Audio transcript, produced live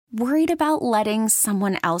Worried about letting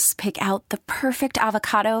someone else pick out the perfect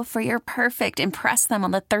avocado for your perfect impress them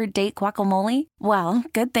on the third date guacamole? Well,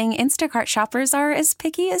 good thing Instacart shoppers are as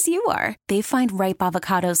picky as you are. They find ripe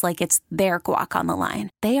avocados like it's their guac on the line.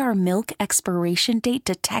 They are milk expiration date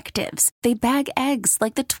detectives. They bag eggs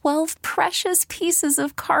like the 12 precious pieces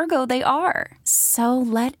of cargo they are. So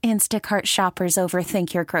let Instacart shoppers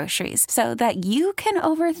overthink your groceries so that you can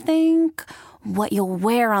overthink what you'll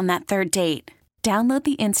wear on that third date. Download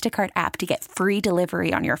the Instacart app to get free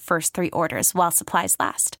delivery on your first 3 orders while supplies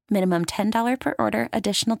last. Minimum $10 per order.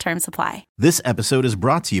 Additional terms apply. This episode is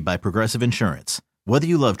brought to you by Progressive Insurance. Whether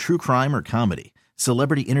you love true crime or comedy,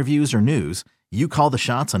 celebrity interviews or news, you call the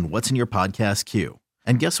shots on what's in your podcast queue.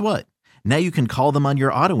 And guess what? Now you can call them on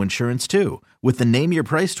your auto insurance too with the Name Your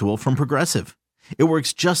Price tool from Progressive. It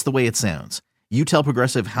works just the way it sounds. You tell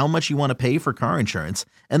Progressive how much you want to pay for car insurance,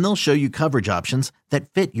 and they'll show you coverage options that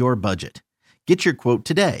fit your budget. Get your quote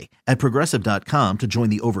today at Progressive.com to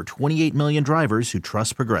join the over 28 million drivers who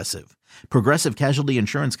trust Progressive. Progressive Casualty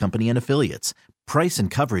Insurance Company and Affiliates. Price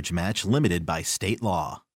and coverage match limited by state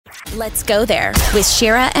law. Let's go there with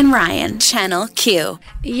Shira and Ryan, Channel Q.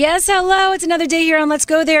 Yes, hello. It's another day here on Let's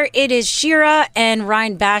Go There. It is Shira, and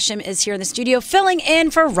Ryan Basham is here in the studio filling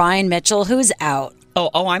in for Ryan Mitchell, who's out.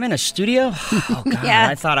 Oh, I'm in a studio? Oh, God. Yeah.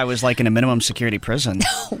 I thought I was like in a minimum security prison.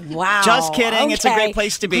 Wow. Just kidding. Okay. It's a great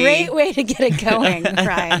place to be. Great way to get it going,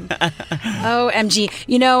 Ryan. OMG.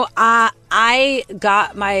 You know, I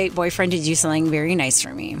got my boyfriend to do something very nice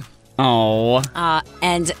for me. Oh.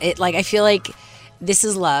 And it, like, I feel like this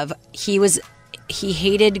is love. He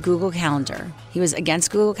hated Google Calendar. He was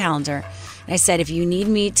against Google Calendar. And I said, if you need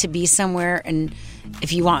me to be somewhere and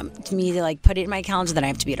if you want me to like put it in my calendar, then I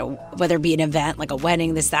have to be at whether it be an event, like a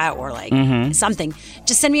wedding, this, that, or like something,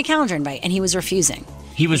 just send me a calendar invite. And he was refusing.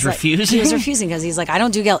 He was refusing? He was refusing because he's like, I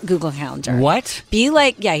don't do Google Calendar. What? Be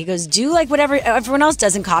like, yeah, he goes, do like whatever everyone else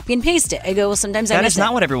does and copy and paste it. I go, well, sometimes I miss it. That is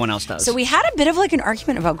not what everyone else does. So we had a bit of like an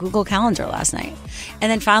argument about Google Calendar last night. And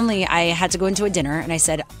then finally I had to go into a dinner and I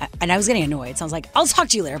said, and I was getting annoyed. So I was like, I'll talk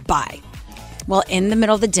to you later. Bye. Well, in the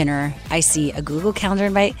middle of the dinner, I see a Google Calendar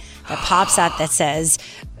invite that pops out that says,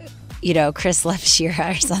 you know, Chris left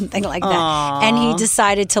Shira or something like that. Aww. And he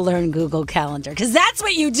decided to learn Google Calendar because that's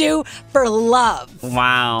what you do for love.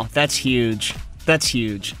 Wow, that's huge. That's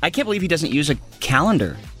huge. I can't believe he doesn't use a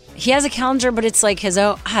calendar. He has a calendar, but it's like his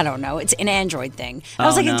own, I don't know, it's an Android thing. I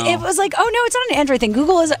was like, no. it was like, oh no, it's not an Android thing.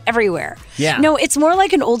 Google is everywhere. Yeah. No, it's more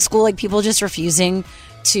like an old school, like people just refusing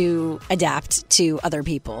to adapt to other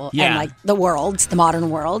people and like the world, the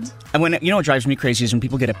modern world. And when, you know what drives me crazy is when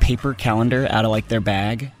people get a paper calendar out of like their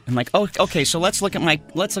bag and like, oh, okay, so let's look at one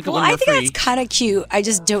more free. I think that's kind of cute. I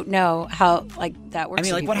just don't know how like that works. I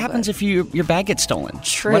mean, like, what people, happens if your bag gets stolen?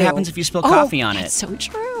 True. What happens if you spill coffee on it? That's so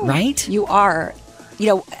true. Right? You are, you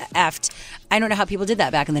know, effed. I don't know how people did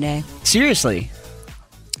that back in the day. Seriously.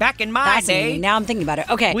 Back in my day. Now I'm thinking about it.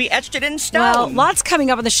 Okay. We etched it in stone. Well, lots coming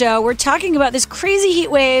up on the show. We're talking about this crazy heat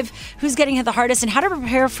wave, who's getting hit the hardest, and how to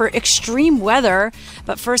prepare for extreme weather.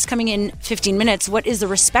 But first, coming in 15 minutes, what is the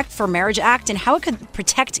Respect for Marriage Act and how it could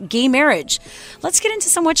protect gay marriage? Let's get into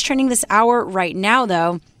some what's trending this hour right now,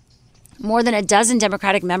 though. More than a dozen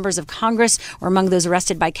Democratic members of Congress were among those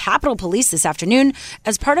arrested by Capitol Police this afternoon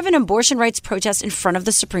as part of an abortion rights protest in front of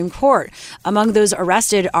the Supreme Court. Among those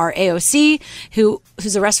arrested are AOC,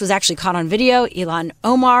 whose arrest was actually caught on video, Ilhan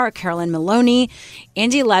Omar, Carolyn Maloney,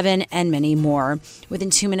 Andy Levin, and many more.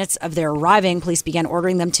 Within 2 minutes of their arriving, police began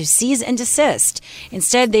ordering them to cease and desist.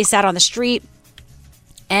 Instead, they sat on the street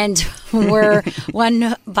and were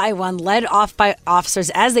one by one led off by officers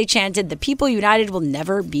as they chanted, "The people united will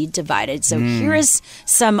never be divided." So here is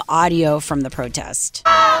some audio from the protest.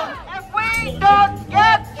 If we don't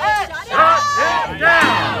get it, shut it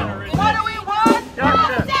down. What do we want?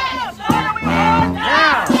 Justice. What do we want?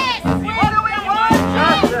 Justice. What do we want?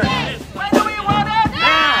 Justice. When do we want it?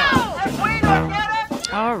 Now. If we don't get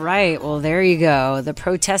it. All right. Well, there you go. The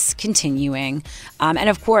protests continuing. And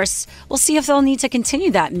of course, we'll see if they'll need to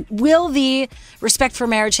continue that. Will the Respect for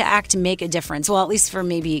Marriage Act make a difference? Well, at least for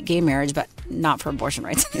maybe gay marriage, but not for abortion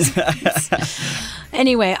rights.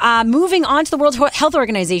 Anyway, moving on to the World Health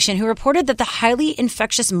Organization, who reported that the highly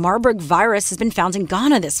infectious Marburg virus has been found in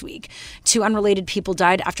Ghana this week. 2 unrelated people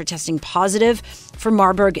died after testing positive for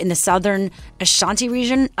Marburg in the southern Ashanti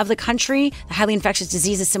region of the country. The highly infectious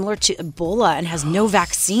disease is similar to Ebola and has no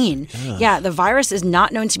vaccine. Yeah, the virus is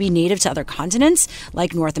not known to be native to other continents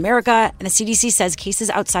like North America, and the CDC says cases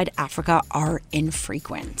outside Africa are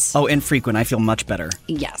infrequent. Oh, infrequent. I feel much better.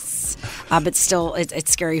 Yes. But still,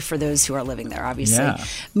 it's scary for those who are living there, obviously. Yeah.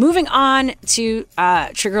 Moving on to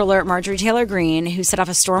trigger alert Marjorie Taylor Greene, who set off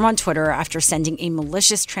a storm on Twitter after sending a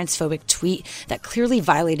malicious transphobic tweet that clearly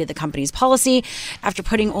violated the company's policy. After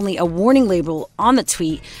putting only a warning label on the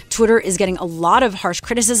tweet, Twitter is getting a lot of harsh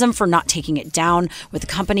criticism for not taking it down, with the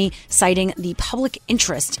company citing the public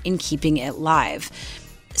interest in keeping it live.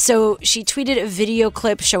 So she tweeted a video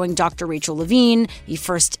clip showing Dr. Rachel Levine, the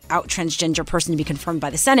first out transgender person to be confirmed by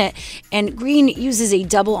the Senate. And Greene uses a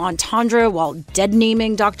double entendre while dead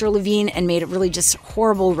naming Dr. Levine and made really just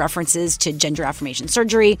horrible references to gender affirmation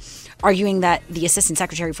surgery, arguing that the Assistant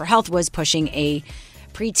Secretary for Health was pushing a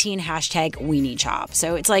preteen hashtag weenie chop.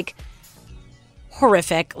 So it's like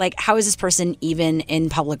horrific. Like, how is this person even in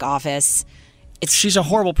public office? She's a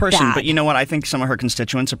horrible person, bad. but you know what? I think some of her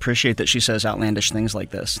constituents appreciate that she says outlandish things like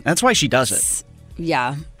this. That's why she does it.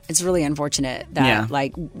 Yeah, it's really unfortunate that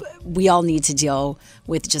like we all need to deal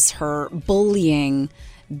with just her bullying,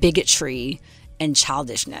 bigotry, and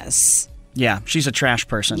childishness. Yeah, she's a trash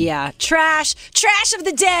person. Yeah, trash of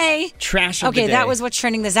the day. Trash of the day. Okay, that was what's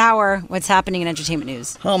trending this hour. What's happening in entertainment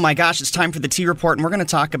news? Oh my gosh, it's time for the Tea Report, and we're going to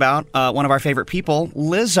talk about one of our favorite people,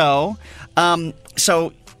 Lizzo.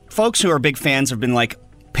 So folks who are big fans have been like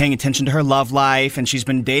paying attention to her love life, and she's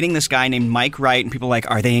been dating this guy named Mike Wright, and people are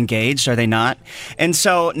like, are they engaged? Are they not? And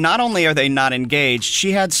so not only are they not engaged,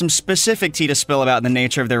 she had some specific tea to spill about the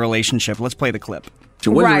nature of their relationship. Let's play the clip.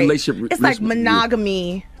 So what's the Right. relationship? It's like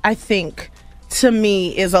monogamy, I think, to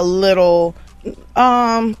me, is a little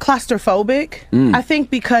claustrophobic. I think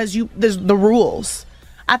because there's the rules.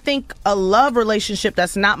 I think a love relationship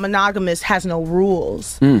that's not monogamous has no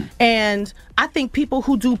rules. And I think people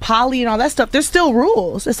who do poly and all that stuff, there's still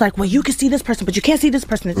rules. It's like, well, you can see this person, but you can't see this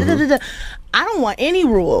person. I don't want any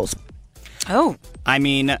rules. Oh. I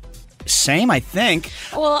mean, same, I think.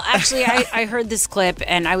 Well, actually, I heard this clip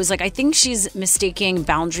and I was like, I think she's mistaking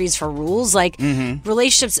boundaries for rules. Like,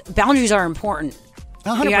 relationships, boundaries are important.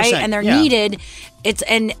 100%. Right? And they're needed. It's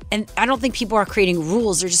and I don't think people are creating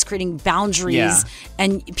rules. They're just creating boundaries. Yeah.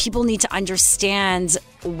 And people need to understand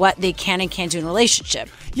what they can and can't do in a relationship.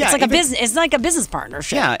 Yeah, it's like even- a business. It's like a business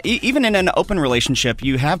partnership. Yeah, even in an open relationship,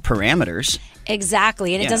 you have parameters.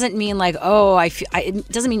 Exactly. And it Yeah. doesn't mean like,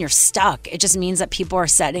 it doesn't mean you're stuck. It just means that people are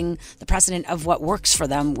setting the precedent of what works for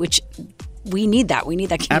them, which we need that. We need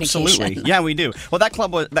that communication. Absolutely. Yeah, we do. Well, that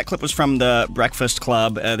clip was from the Breakfast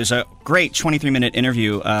Club. There's a great 23-minute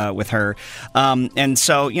interview with her. And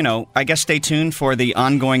so, you know, I guess stay tuned for the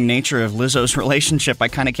ongoing nature of Lizzo's relationship. I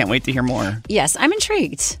kind of can't wait to hear more. Yes, I'm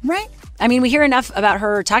intrigued. Right? I mean, we hear enough about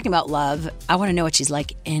her talking about love. I want to know what she's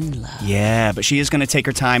like in love. Yeah, but she is going to take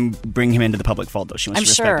her time bringing him into the public fold, though. She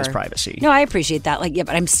wants to respect his privacy. No, I appreciate that. Like, yeah,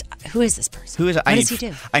 but who is this person? Who is it? What does he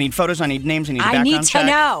do? I need photos. I need names. I need a I background need to check.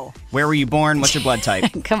 know. Where were you born? What's your blood type?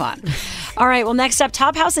 Come on. All right. Well, next up,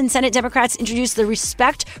 top House and Senate Democrats introduced the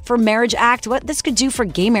Respect for Marriage Act. What this could do for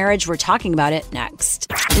gay marriage. We're talking about it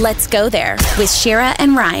next. Let's go there with Shira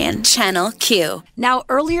and Ryan, Channel Q. Now,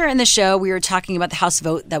 earlier in the show, we were talking about the House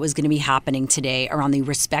vote that was going to be happening today around the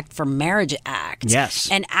Respect for Marriage Act. Yes.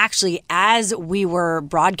 And actually, as we were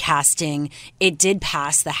broadcasting, it did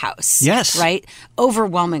pass the House. Yes. Right?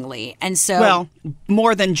 Overwhelmingly. And so... Well,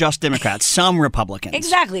 more than just Democrats, some Republicans.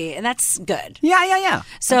 Exactly. And that's good. Yeah.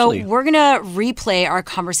 So Absolutely. we're going to replay our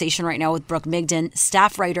conversation right now with Brooke Migden,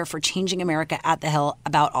 staff writer for Changing America at The Hill,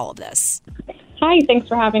 about all of this. Hi, thanks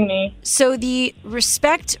for having me. So the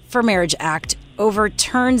Respect for Marriage Act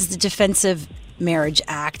overturns the Defensive Marriage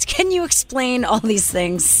Act. Can you explain all these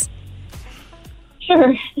things?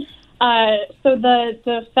 Sure. So the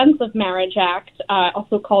Defense of Marriage Act,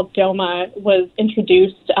 also called DOMA, was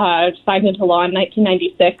introduced, signed into law in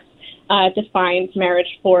 1996, defines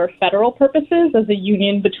marriage for federal purposes as a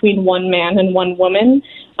union between one man and one woman.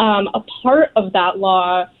 A part of that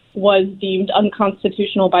law was deemed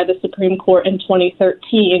unconstitutional by the Supreme Court in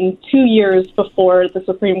 2013, 2 years before the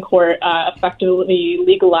Supreme Court effectively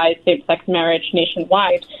legalized same-sex marriage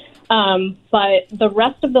nationwide. But the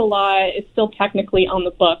rest of the law is still technically on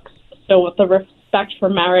the books. So what the Respect for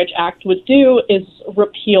Marriage Act would do is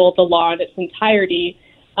repeal the law in its entirety.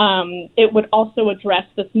 It would also address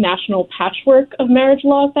this national patchwork of marriage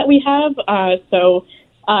laws that we have.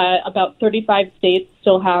 About 35 states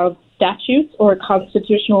still have statutes or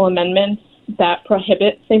constitutional amendments that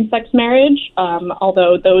prohibit same-sex marriage,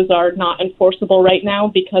 although those are not enforceable right now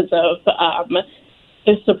because of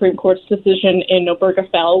the Supreme Court's decision in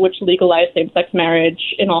Obergefell, which legalized same-sex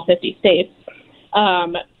marriage in all 50 states.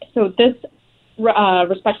 So this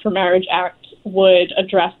Respect for Marriage Act would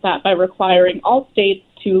address that by requiring all states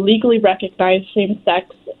to legally recognize same-sex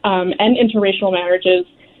and interracial marriages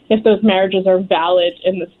if those marriages are valid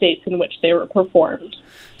in the states in which they were performed.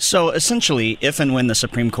 So essentially, if and when the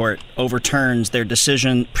Supreme Court overturns their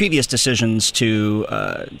previous decisions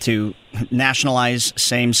to nationalize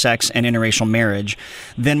same-sex and interracial marriage,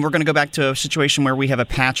 then we're going to go back to a situation where we have a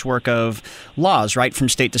patchwork of laws, right, from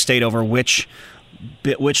state to state over which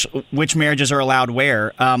marriages are allowed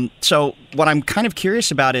where. So what I'm kind of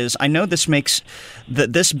curious about is, I know this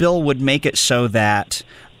bill would make it so that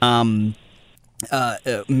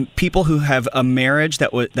people who have a marriage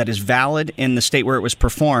that is valid in the state where it was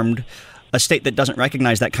performed, a state that doesn't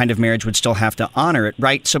recognize that kind of marriage would still have to honor it,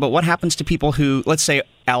 right? So, but what happens to people who, let's say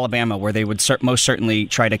Alabama, where they would most certainly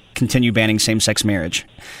try to continue banning same-sex marriage?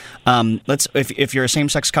 If you're a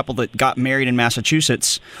same-sex couple that got married in if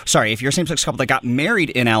you're a same-sex couple that got married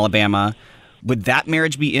in Alabama, would that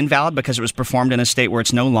marriage be invalid because it was performed in a state where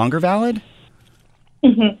it's no longer valid?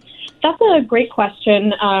 Mm-hmm. That's a great question.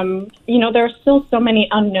 There are still so many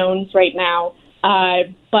unknowns right now.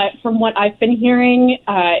 But from what I've been hearing,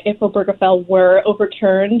 if Obergefell were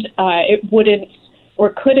overturned, it wouldn't or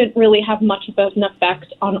couldn't really have much of an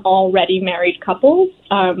effect on already married couples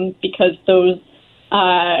because those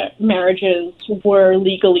marriages were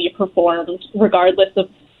legally performed, regardless of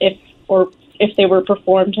if they were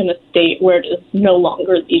performed in a state where it is no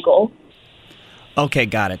longer legal. Okay,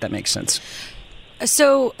 got it. That makes sense.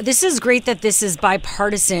 So this is great that this is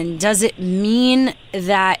bipartisan. Does it mean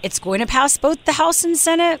that it's going to pass both the House and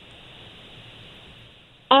Senate?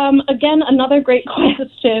 Again, another great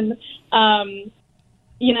question.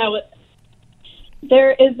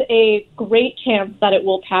 There is a great chance that it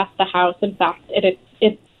will pass the House. In fact,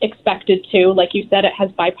 it's expected to. Like you said, it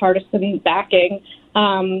has bipartisan backing.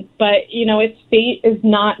 But, its fate is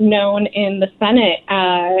not known in the Senate,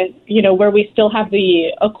 where we still have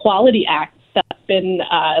the Equality Act that's been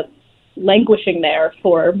languishing there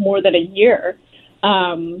for more than a year.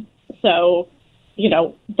 The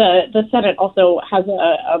Senate also has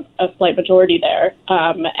a slight majority there,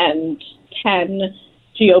 and 10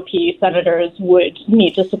 GOP senators would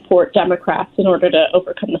need to support Democrats in order to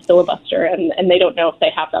overcome the filibuster, and they don't know if they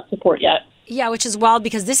have that support yet. Yeah, which is wild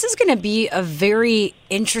because this is going to be a very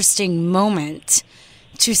interesting moment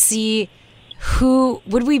to see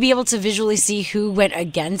would we be able to visually see who went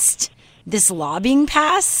against this law being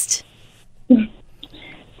passed? You're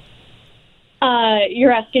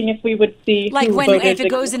asking if we would see if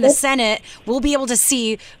it goes in the Senate, we'll be able to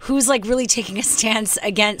see who's really taking a stance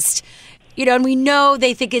against, and we know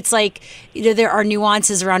they think it's there are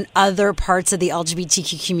nuances around other parts of the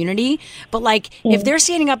LGBTQ community, but if they're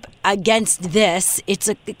standing up against this, it's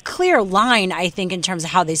a clear line, I think, in terms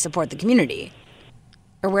of how they support the community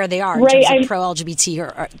or where they are in terms of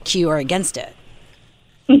pro-LGBT or against it.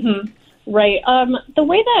 Mm-hmm. Right. The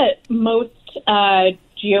way that most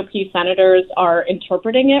GOP senators are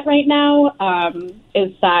interpreting it right now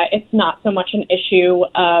is that it's not so much an issue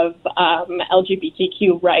of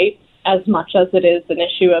LGBTQ rights as much as it is an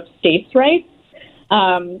issue of states' rights.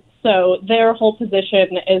 So their whole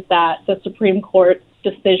position is that the Supreme Court's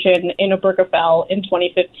decision in Obergefell in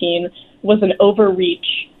 2015 was an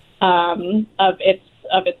overreach of its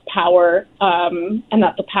power, and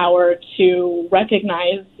that the power to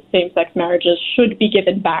recognize same-sex marriages should be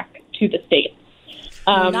given back to the states.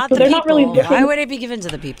 Not so the people. Why would it be given to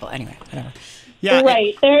the people? Anyway, whatever. Yeah,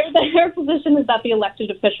 right. Their position is that the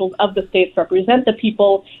elected officials of the states represent the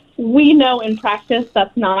people. We know in practice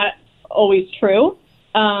that's not always true,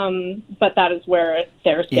 but that is where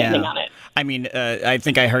they're standing on it. I mean, I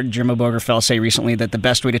think I heard Jim Obergefell say recently that the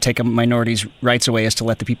best way to take a minority's rights away is to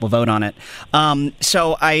let the people vote on it.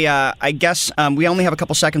 So I guess we only have a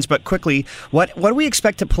couple seconds, but quickly, what do we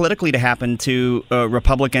expect politically to happen to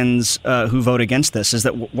Republicans who vote against this? Is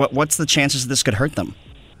that what's the chances that this could hurt them?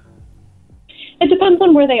 It depends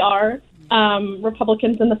on where they are.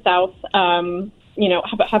 Republicans in the South,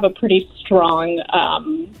 have a pretty strong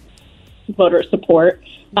voter support.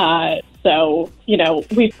 So,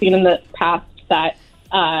 we've seen in the past that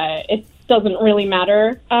it doesn't really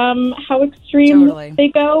matter how extreme they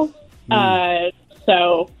go.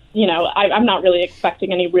 So, I'm not really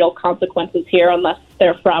expecting any real consequences here unless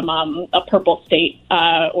they're from a purple state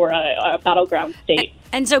or a battleground state.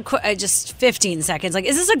 And so just 15 seconds,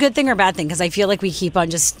 is this a good thing or a bad thing? Because I feel like we keep on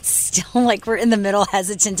just still we're in the middle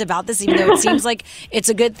hesitant about this, even though it seems like it's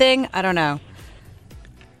a good thing. I don't know.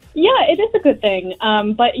 Yeah, it is a good thing.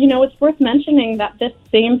 But, it's worth mentioning that this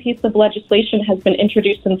same piece of legislation has been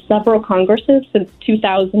introduced in several Congresses since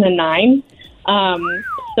 2009.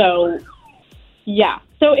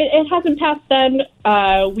 So it hasn't passed then.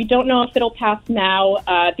 We don't know if it'll pass now.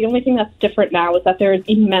 The only thing that's different now is that there is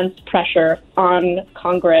immense pressure on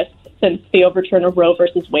Congress since the overturn of Roe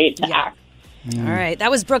versus Wade to act. All right.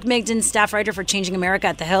 That was Brooke Migden, staff writer for Changing America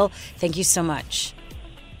at The Hill. Thank you so much.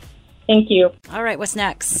 Thank you. All right, what's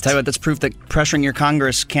next? I'll tell you what, that's proof that pressuring your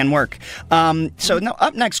Congress can work. So now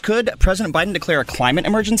up next, could President Biden declare a climate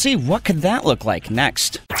emergency? What could that look like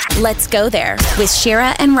next? Let's go there with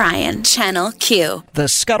Shira and Ryan, Channel Q. The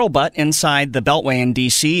scuttlebutt inside the Beltway in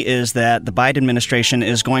D.C. is that the Biden administration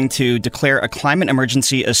is going to declare a climate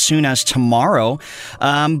emergency as soon as tomorrow.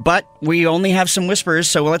 But we only have some whispers,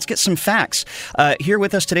 so let's get some facts. Here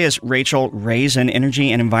with us today is Rachel Raisin,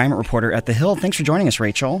 energy and environment reporter at The Hill. Thanks for joining us,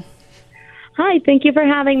 Rachel. Hi, thank you for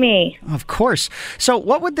having me. Of course. So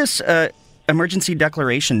what would this emergency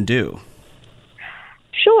declaration do?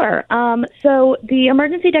 Sure. So the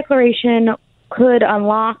emergency declaration could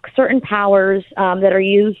unlock certain powers that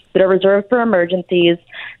are reserved for emergencies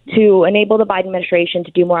to enable the Biden administration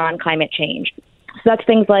to do more on climate change. So that's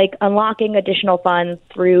things like unlocking additional funds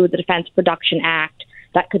through the Defense Production Act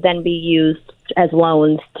that could then be used as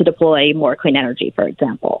loans to deploy more clean energy, for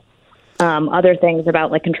example. Other things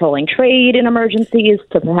about like controlling trade in emergencies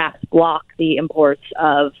to perhaps block the imports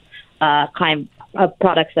of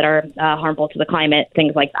products that are harmful to the climate,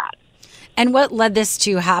 things like that. And what led this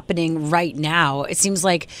to happening right now? It seems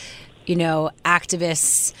like,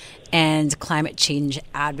 activists and climate change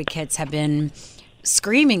advocates have been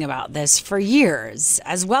screaming about this for years,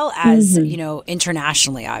 as well as,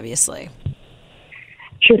 internationally, obviously.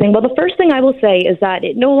 Sure thing. Well, the first thing I will say is that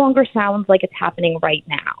it no longer sounds like it's happening right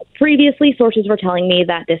now. Previously, sources were telling me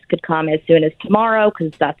that this could come as soon as tomorrow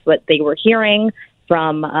because that's what they were hearing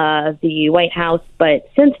from the White House. But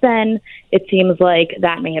since then, it seems like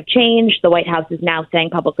that may have changed. The White House is now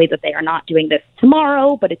saying publicly that they are not doing this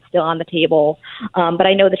tomorrow, but it's still on the table. But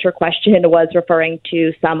I know that your question was referring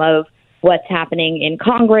to some of what's happening in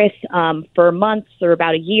Congress. For months or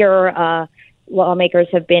about a year, lawmakers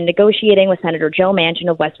have been negotiating with Senator Joe Manchin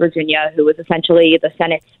of West Virginia, who is essentially the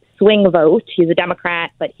Senate's swing vote. He's a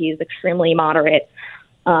Democrat, but he's extremely moderate.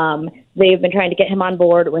 They've been trying to get him on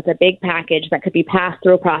board with a big package that could be passed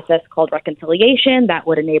through a process called reconciliation that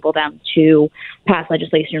would enable them to pass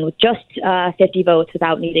legislation with just 50 votes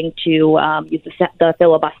without needing to use the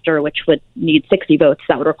filibuster, which would need 60 votes.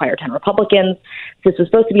 That would require 10 Republicans. This was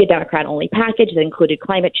supposed to be a Democrat-only package that included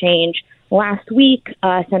climate change. Last week,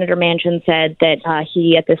 Senator Manchin said that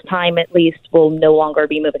he, at this time at least, will no longer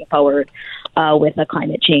be moving forward with a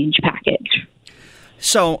climate change package.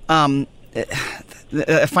 So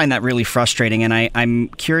I find that really frustrating, and I'm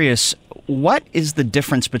curious, what is the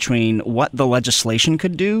difference between what the legislation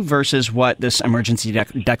could do versus what this emergency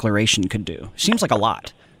declaration could do? Seems like a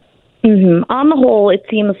lot. Mm-hmm. On the whole, it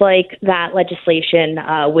seems like that legislation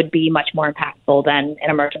would be much more impactful than an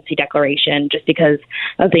emergency declaration just because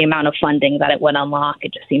of the amount of funding that it would unlock.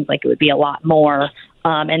 It just seems like it would be a lot more,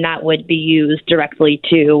 and that would be used directly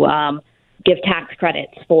to give tax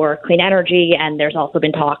credits for clean energy. And there's also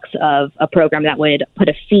been talks of a program that would put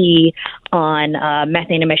a fee on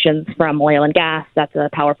methane emissions from oil and gas. That's a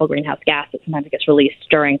powerful greenhouse gas that sometimes gets released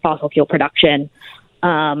during fossil fuel production.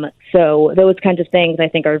 So those kinds of things, I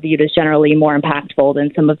think, are viewed as generally more impactful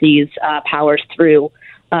than some of these powers through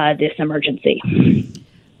this emergency.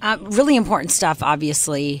 Really important stuff,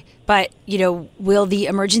 obviously. But, will the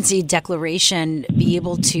emergency declaration be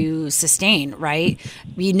able to sustain, right?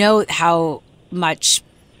 We know how much,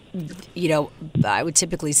 I would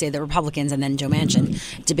typically say the Republicans and then Joe Manchin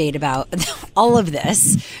debate about all of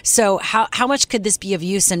this. So how much could this be of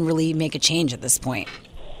use and really make a change at this point?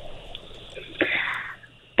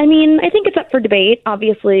 I mean, I think it's up for debate.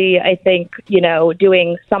 Obviously, I think,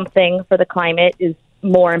 doing something for the climate is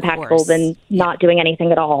more impactful than not doing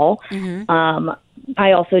anything at all. Mm-hmm.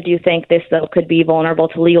 I also do think this, though, could be vulnerable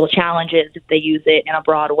to legal challenges if they use it in a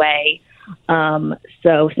broad way.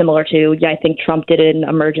 So similar to, I think Trump did an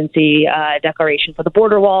emergency declaration for the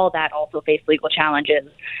border wall that also faced legal challenges.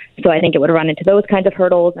 So I think it would run into those kinds of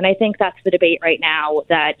hurdles. And I think that's the debate right now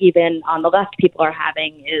that even on the left people are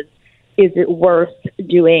having is it worth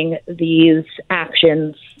doing these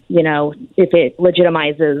actions, if it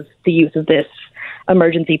legitimizes the use of this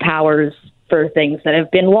emergency powers for things that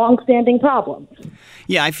have been longstanding problems.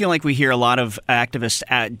 Yeah, I feel like we hear a lot of activists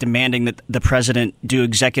demanding that the president do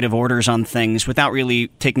executive orders on things without really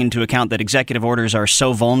taking into account that executive orders are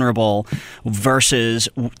so vulnerable versus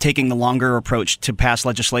taking the longer approach to pass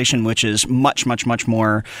legislation, which is much, much, much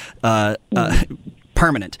more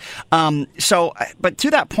permanent. But to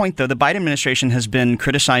that point, though, the Biden administration has been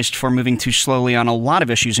criticized for moving too slowly on a lot of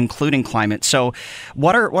issues, including climate. So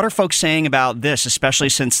what are folks saying about this, especially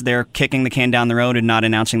since they're kicking the can down the road and not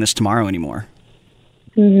announcing this tomorrow anymore?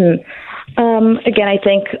 Mm-hmm. Again, I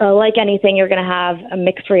think like anything, you're going to have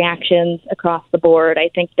mixed reactions across the board. I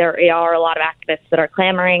think there are a lot of activists that are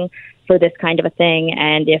clamoring for this kind of a thing,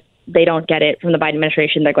 and if they don't get it from the Biden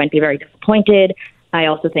administration, they're going to be very disappointed. I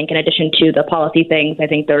also think in addition to the policy things, I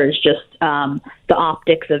think there is just the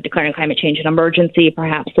optics of declaring climate change an emergency,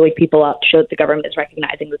 perhaps to wake people up, show that the government is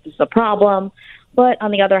recognizing that this is a problem. But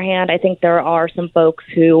on the other hand, I think there are some folks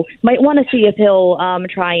who might want to see if he'll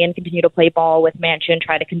try and continue to play ball with Manchin,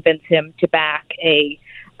 try to convince him to back a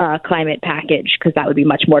climate package, because that would be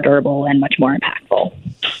much more durable and much more impactful.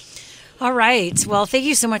 All right. Well, thank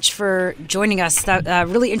you so much for joining us. That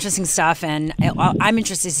really interesting stuff, and I'm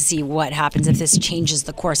interested to see what happens if this changes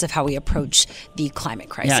the course of how we approach the climate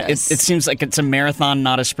crisis. Yeah, it seems like it's a marathon,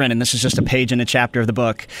 not a sprint, and this is just a page in a chapter of the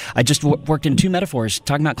book. I just worked in two metaphors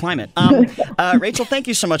talking about climate. Rachel, thank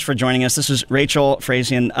you so much for joining us. This is Rachel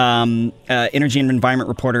Frazian, energy and environment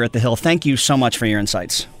reporter at The Hill. Thank you so much for your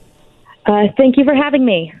insights. Thank you for having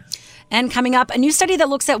me. And coming up, a new study that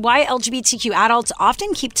looks at why LGBTQ adults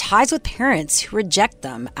often keep ties with parents who reject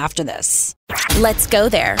them after this. Let's go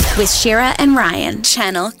there with Shira and Ryan,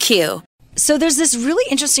 Channel Q. So there's this really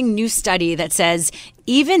interesting new study that says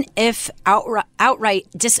even if outright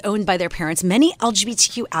disowned by their parents, many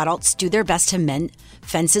LGBTQ adults do their best to mend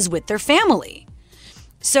fences with their family.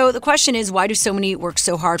 So the question is, why do so many work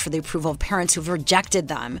so hard for the approval of parents who've rejected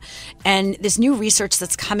them? And this new research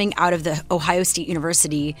that's coming out of the Ohio State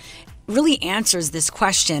University really answers this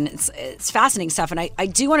question. It's fascinating stuff. And I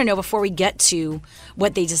do want to know, before we get to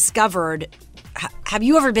what they discovered, have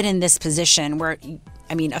you ever been in this position where,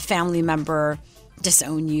 a family member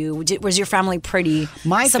disown you? Was your family pretty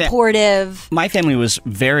supportive? My family was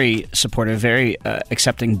very supportive, very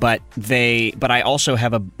accepting, but I also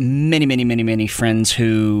have many friends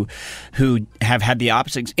who have had the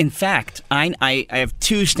opposite. In fact, I have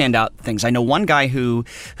two standout things. I know one guy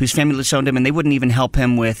whose family disowned him, and they wouldn't even help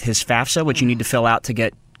him with his FAFSA, which you need to fill out to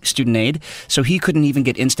get student aid. So he couldn't even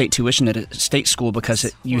get in-state tuition at a state school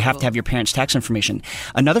because you have to have your parents' tax information.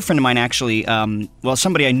 Another friend of mine actually,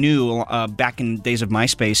 somebody I knew back in days of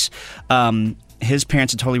MySpace, his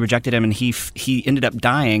parents had totally rejected him, and he ended up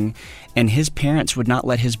dying, and his parents would not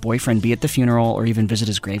let his boyfriend be at the funeral or even visit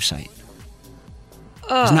his gravesite.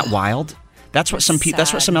 Isn't that wild? That's what some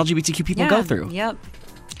LGBTQ people go through. Yep.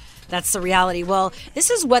 That's the reality. Well, this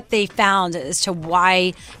is what they found as to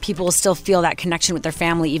why people still feel that connection with their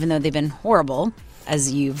family, even though they've been horrible,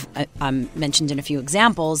 as you've mentioned in a few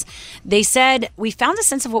examples. They said, we found a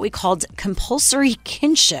sense of what we called compulsory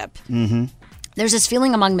kinship. Mm-hmm. There's this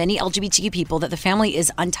feeling among many LGBTQ people that the family is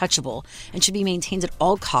untouchable and should be maintained at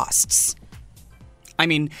all costs.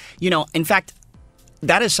 In fact,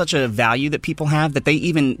 that is such a value that people have that they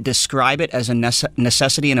even describe it as a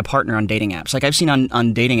necessity in a partner on dating apps. Like I've seen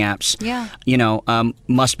on dating apps,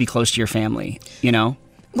 must be close to your family, And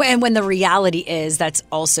when the reality is that's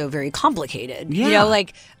also very complicated. Yeah.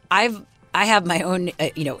 I have my own,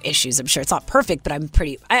 issues. I'm sure it's not perfect, but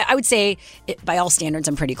I would say by all standards,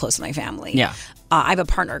 I'm pretty close to my family. Yeah. I have a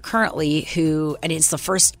partner currently and it's the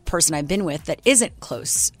first person I've been with that isn't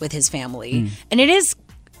close with his family. And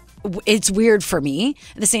it's weird for me.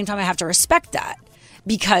 At the same time, I have to respect that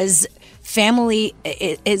because family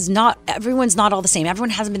is not, everyone's not all the same.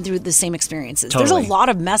 Everyone hasn't been through the same experiences. Totally. There's a lot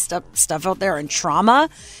of messed up stuff out there and trauma,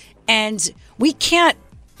 and we can't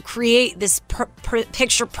create this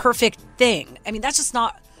picture perfect thing. That's just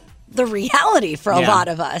not the reality for a lot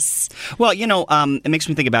of us. Well, it makes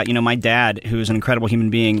me think about, my dad, who is an incredible human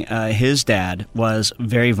being. His dad was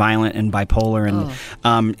very violent and bipolar,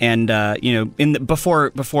 and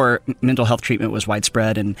before mental health treatment was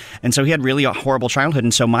widespread, and so he had really a horrible childhood.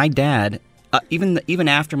 And so my dad, even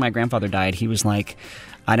after my grandfather died, he was like,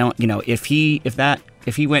 I don't, if he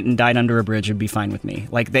went and died under a bridge, it'd be fine with me.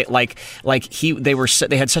 They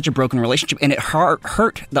had such a broken relationship, and it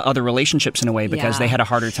hurt the other relationships in a way because they had a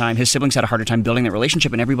harder time. His siblings had a harder time building that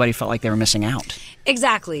relationship, and everybody felt like they were missing out.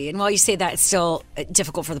 Exactly. And while you say that, it's still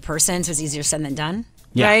difficult for the person, so it's easier said than done.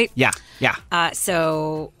 Yeah. Right? Yeah. I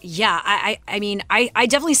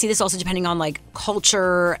definitely see this also depending on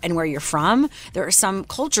culture and where you're from. There are some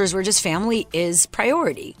cultures where just family is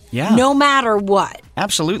priority. Yeah. No matter what.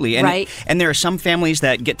 Absolutely. Right. And there are some families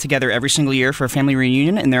that get together every single year for a family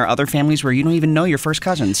reunion, and there are other families where you don't even know your first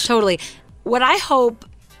cousins. Totally. What I hope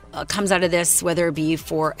comes out of this, whether it be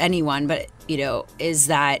for anyone, but is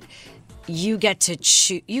that you get to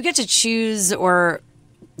choose or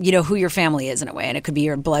who your family is in a way, and it could be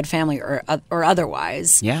your blood family or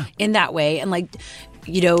otherwise. Yeah. In that way, and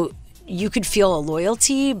you could feel a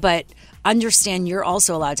loyalty, but understand you're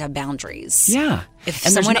also allowed to have boundaries. Yeah. If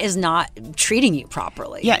And there's someone no- is not treating you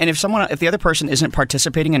properly. Yeah, and if the other person isn't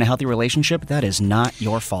participating in a healthy relationship, that is not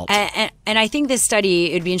your fault. And I think this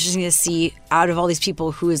study, it'd be interesting to see out of all these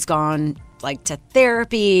people who has gone like to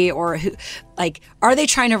therapy or who, like, are they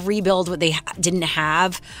trying to rebuild what they didn't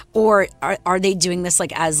have, or are they doing this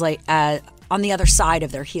like as like on the other side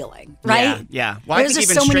of their healing, right? Yeah. Well, I There's think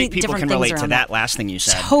just even so many straight people different can things relate to around that last thing you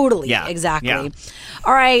said. Totally. Yeah. Exactly. Yeah.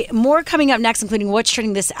 All right. More coming up next, including what's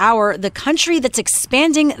trending this hour, the country that's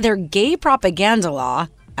expanding their gay propaganda law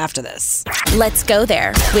after this. Let's go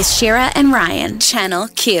there with Shira and Ryan, Channel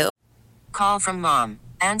Q. Call from mom.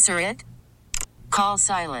 Answer it. Call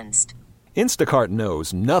silenced. Instacart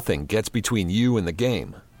knows nothing gets between you and the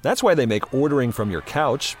game. That's why they make ordering from your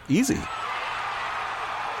couch easy.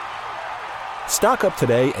 Stock up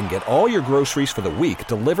today and get all your groceries for the week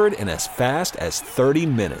delivered in as fast as 30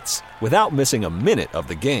 minutes without missing a minute of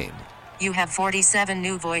the game. You have 47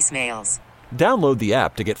 new voicemails. Download the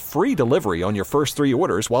app to get free delivery on your first 3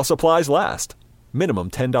 orders while supplies last.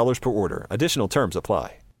 Minimum $10 per order. Additional terms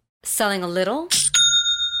apply. Selling a little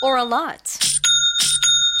or a lot?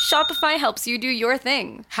 Shopify helps you do your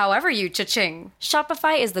thing, however you cha-ching.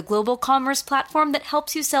 Shopify is the global commerce platform that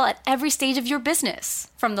helps you sell at every stage of your business.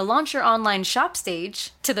 From the launch your online shop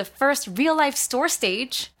stage, to the first real-life store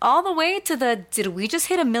stage, all the way to the did we just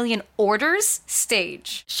hit 1 million orders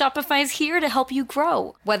stage. Shopify's here to help you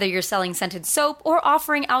grow. Whether you're selling scented soap or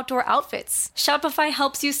offering outdoor outfits, Shopify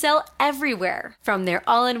helps you sell everywhere. From their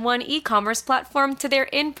all-in-one e-commerce platform to their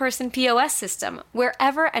in-person POS system,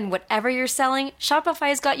 wherever and whatever you're selling,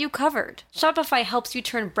 Shopify's got you covered. Shopify helps you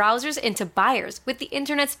turn browsers into buyers with the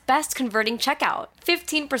internet's best converting checkout.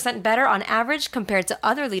 15% better on average compared to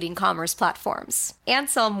other leading commerce platforms. And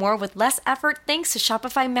sell more with less effort thanks to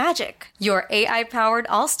Shopify Magic, your AI-powered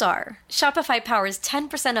all-star. Shopify powers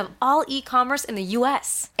 10% of all e-commerce in the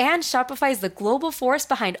US. And Shopify is the global force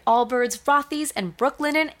behind Allbirds, Rothy's, and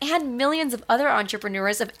Brooklinen, and millions of other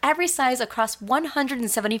entrepreneurs of every size across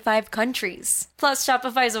 175 countries. Plus,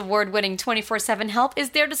 Shopify's award-winning 24/7 help is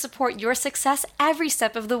there to support your success every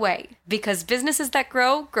step of the way. Because businesses that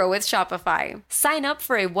grow, grow with Shopify. Sign up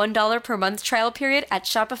for a $1 per month trial period at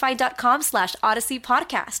shopify.com/Odyssey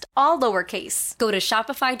Podcast, all lowercase. Go to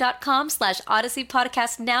shopify.com/Odyssey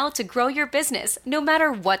Podcast now to grow your business, no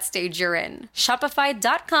matter what stage you're in.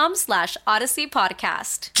 Shopify.com/Odyssey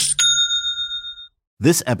Podcast.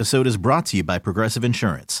 This episode is brought to you by Progressive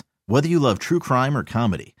Insurance. Whether you love true crime or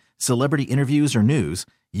comedy, celebrity interviews or news,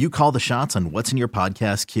 you call the shots on what's in your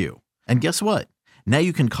podcast queue. And guess what? Now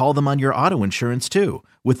you can call them on your auto insurance too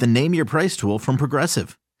with the Name Your Price tool from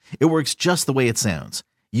Progressive. It works just the way it sounds.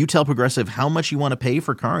 You tell Progressive how much you want to pay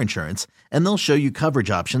for car insurance, and they'll show you coverage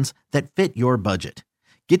options that fit your budget.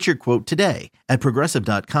 Get your quote today at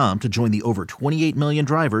Progressive.com to join the over 28 million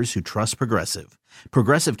drivers who trust Progressive.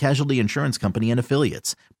 Progressive Casualty Insurance Company and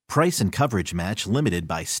Affiliates. Price and coverage match limited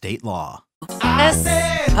by state law.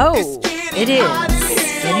 Oh, it is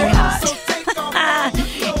getting hot.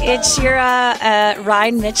 It's Shira.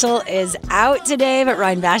 Ryan Mitchell is out today, but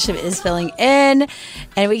Ryan Basham is filling in.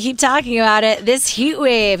 And we keep talking about it. This heat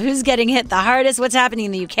wave, who's getting hit the hardest, what's happening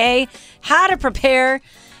in the UK, how to prepare.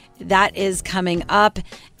 That is coming up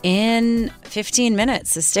in 15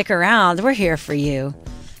 minutes. So stick around. We're here for you.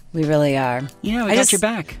 We really are. Yeah, we got your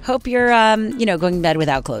back. Hope you're, going to bed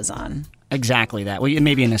without clothes on. Exactly that. Well, it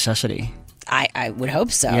may be a necessity. I would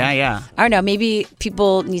hope so. Yeah. I don't know. Maybe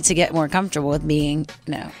people need to get more comfortable with being,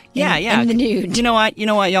 in the nude. You know what,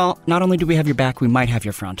 y'all? Not only do we have your back, we might have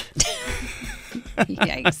your front.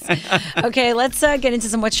 Yikes. Okay, let's get into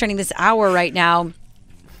some what's trending this hour right now.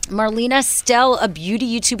 Marlena Stell, a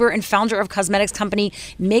beauty YouTuber and founder of cosmetics company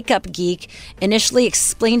Makeup Geek, initially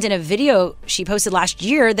explained in a video she posted last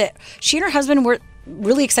year that she and her husband were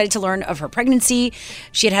really excited to learn of her pregnancy.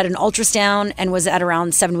 She had an ultrasound and was at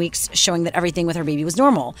around 7 weeks, showing that everything with her baby was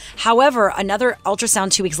normal. However, another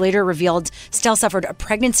ultrasound 2 weeks later revealed Stell suffered a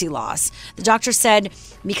pregnancy loss. The doctor said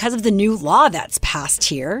because of the new law that's passed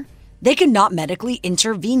here, they could not medically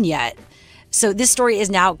intervene yet. So this story is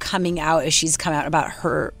now coming out as she's come out about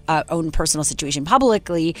her own personal situation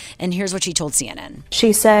publicly. And here's what she told CNN.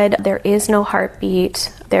 She said, there is no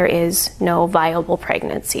heartbeat. There is no viable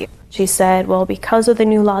pregnancy. She said, well, because of the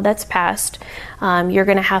new law that's passed, you're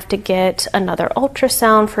going to have to get another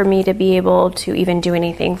ultrasound for me to be able to even do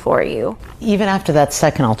anything for you. Even after that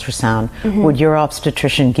second ultrasound, would your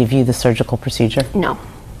obstetrician give you the surgical procedure? No.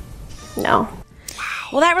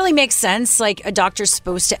 Well, that really makes sense. Like, a doctor's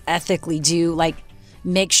supposed to ethically do,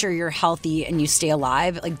 make sure you're healthy and you stay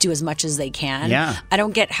alive, do as much as they can. Yeah. I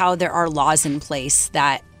don't get how there are laws in place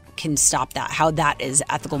that can stop that, how that is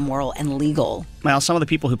ethical, moral, and legal. Well, some of the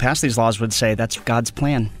people who pass these laws would say that's God's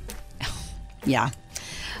plan. Yeah.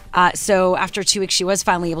 So after 2 weeks, she was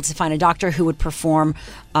finally able to find a doctor who would perform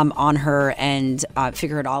on her and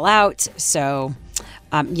figure it all out. So,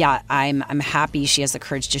 I'm happy she has the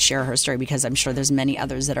courage to share her story, because I'm sure there's many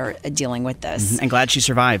others that are dealing with this. And glad she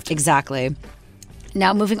survived. Exactly.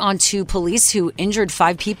 Now, moving on to police who injured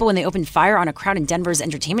 5 people when they opened fire on a crowd in Denver's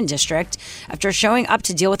entertainment district after showing up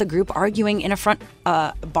to deal with a group arguing in a front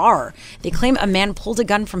bar. They claim a man pulled a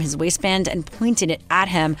gun from his waistband and pointed it at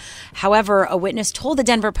him. However, a witness told the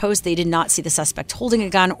Denver Post they did not see the suspect holding a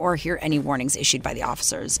gun or hear any warnings issued by the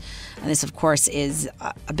officers. And this, of course, is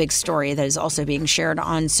a big story that is also being shared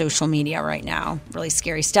on social media right now. Really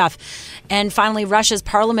scary stuff. And finally, Russia's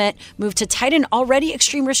parliament moved to tighten already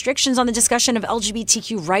extreme restrictions on the discussion of LGBTQ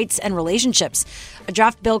rights and relationships. A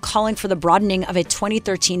draft bill calling for the broadening of a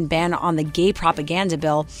 2013 ban on the gay propaganda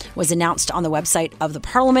bill was announced on the website of the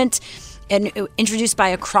parliament and introduced by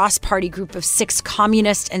a cross-party group of 6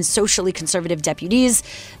 communist and socially conservative deputies.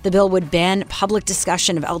 The bill would ban public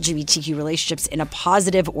discussion of LGBTQ relationships in a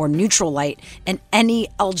positive or neutral light and any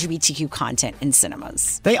LGBTQ content in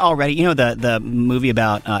cinemas. They already, the movie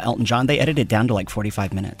about Elton John, they edited it down to like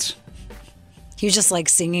 45 minutes. He was just like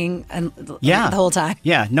singing the whole time.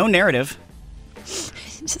 Yeah, no narrative.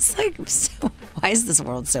 Just like, why is this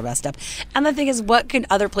world so messed up? And the thing is, what can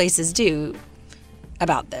other places do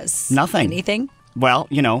about this? Nothing. Anything? Well,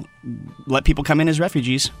 let people come in as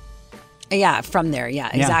refugees. Yeah, from there. Yeah,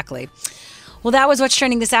 exactly. Well, that was what's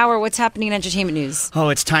trending this hour. What's happening in entertainment news? Oh,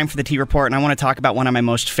 it's time for the T Report, and I want to talk about one of my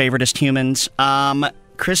most favoritist humans.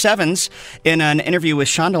 Chris Evans, in an interview with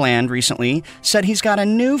Shondaland recently, said he's got a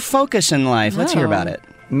new focus in life. Let's hear about it.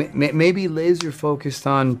 Maybe laser focused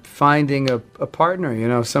on finding a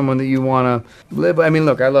partner, someone that you want to live. I mean,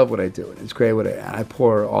 look, I love what I do. It's great what I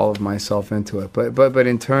pour all of myself into it. But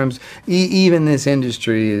in terms, even this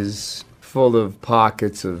industry is full of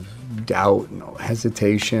pockets of doubt and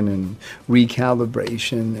hesitation and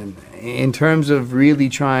recalibration. And in terms of really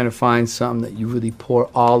trying to find something that you really pour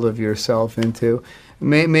all of yourself into,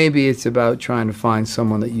 maybe it's about trying to find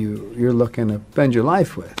someone that you're looking to spend your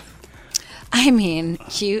life with. I mean,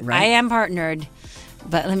 cute. Right? I am partnered,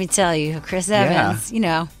 but let me tell you, Chris Evans,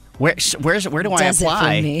 Where do I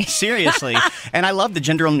apply? Seriously. And I love the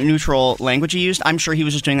gender neutral language he used. I'm sure he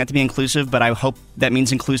was just doing that to be inclusive, but I hope that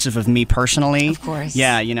means inclusive of me personally. Of course.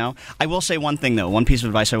 Yeah, I will say one thing, though. One piece of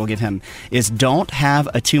advice I will give him is don't have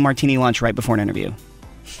a 2-martini lunch right before an interview.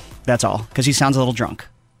 That's all. Because he sounds a little drunk.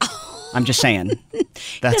 I'm just saying.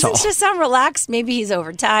 That's all. Doesn't just sound relaxed. Maybe he's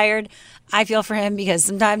overtired. I feel for him because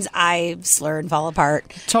sometimes I slur and fall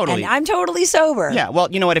apart. Totally. And I'm totally sober. Yeah.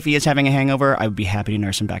 Well, you know what? If he is having a hangover, I would be happy to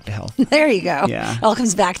nurse him back to health. There you go. Yeah. It all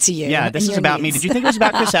comes back to you. Yeah. This is about me. Did you think it was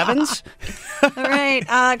about Chris Evans? All right.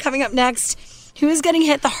 Coming up next, who's getting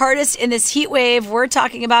hit the hardest in this heat wave? We're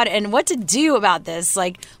talking about it and what to do about this.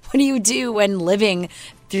 Like, what do you do when living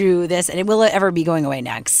through this? And will it ever be going away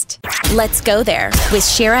next? Let's go there with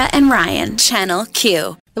Shira and Ryan, Channel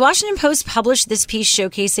Q. The Washington Post published this piece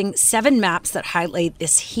showcasing 7 maps that highlight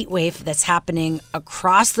this heat wave that's happening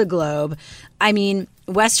across the globe. I mean,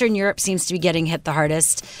 Western Europe seems to be getting hit the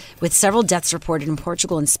hardest, with several deaths reported in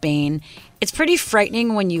Portugal and Spain. It's pretty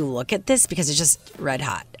frightening when you look at this because it's just red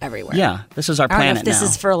hot everywhere. Yeah, this is our planet now. I don't know if this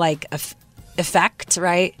is for like effect,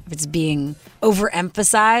 right? If it's being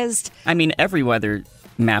overemphasized. I mean, every weather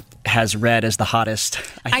map has red as the hottest,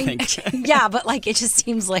 I think. Yeah, but it just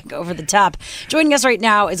seems like over the top. Joining us right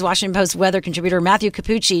now is Washington Post weather contributor Matthew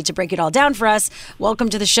Capucci to break it all down for us. Welcome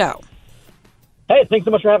to the show. Hey, thanks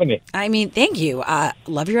so much for having me. I mean, thank you.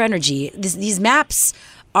 Love your energy. These maps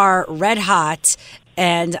are red hot,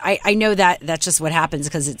 and I know that that's just what happens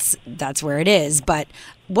because that's where it is. But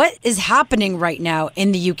what is happening right now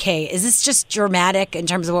in the UK? Is this just dramatic in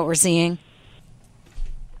terms of what we're seeing?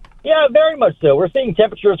 Yeah, very much so. We're seeing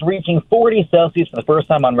temperatures reaching 40 Celsius for the first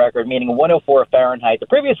time on record, meaning 104 Fahrenheit. The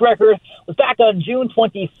previous record was back on June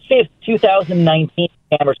 25th, 2019.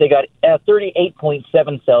 They got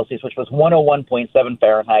 38.7 Celsius, which was 101.7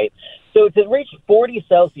 Fahrenheit. So to reach 40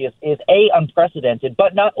 Celsius is unprecedented,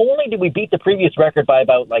 but not only did we beat the previous record by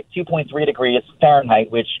about 2.3 degrees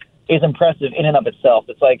Fahrenheit, which is impressive in and of itself.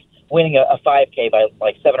 It's like winning a 5K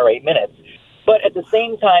by 7 or 8 minutes. But at the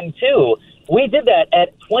same time, too, we did that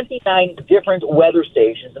at 29 different weather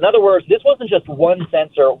stations. In other words, this wasn't just one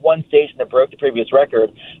sensor, one station that broke the previous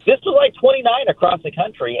record. This was 29 across the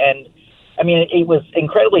country. And, I mean, it was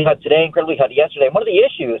incredibly hot today, incredibly hot yesterday. And one of the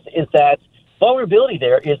issues is that vulnerability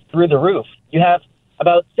there is through the roof. You have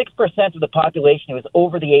about 6% of the population is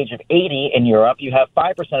over the age of 80 in Europe. You have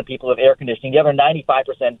 5% of people who have air conditioning. The other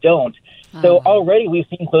 95% don't. So already we've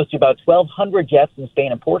seen close to about 1,200 deaths in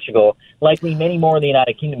Spain and Portugal, likely many more in the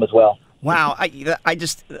United Kingdom as well. Wow,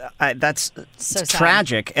 that's So sad.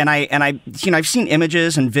 tragic, and I've seen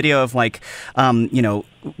images and video of like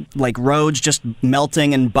roads just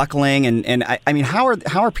melting and buckling, and I mean, how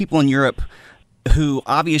are people in Europe who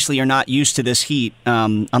obviously are not used to this heat,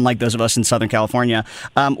 unlike those of us in Southern California,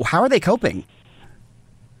 how are they coping?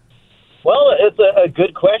 Well, it's a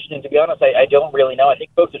good question, and to be honest, I don't really know. I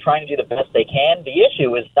think folks are trying to do the best they can. The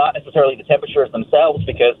issue is not necessarily the temperatures themselves,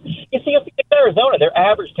 because you see in Arizona, their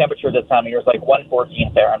average temperature this time of year is like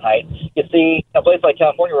 114 Fahrenheit. You see a place like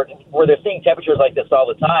California where they're seeing temperatures like this all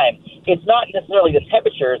the time. It's not necessarily the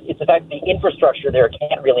temperatures, it's the fact that the infrastructure there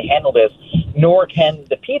can't really handle this, nor can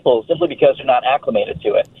the people, simply because they're not acclimated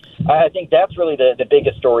to it. I think that's really the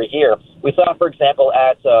biggest story here. We saw, for example,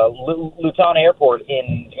 at Luton Airport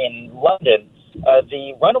in London,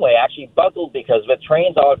 the runway actually buckled because the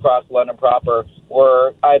trains all across London proper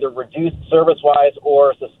were either reduced service-wise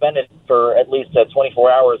or suspended for at least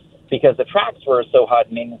 24 hours because the tracks were so hot,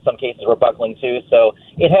 and in some cases were buckling too. So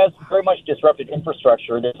it has very much disrupted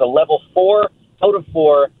infrastructure. There's a level 4 out of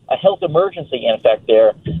 4, a health emergency in effect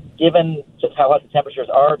there, given just how hot the temperatures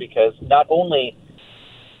are, because not only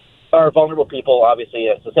are vulnerable people obviously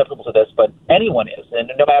susceptible to this, but anyone is, and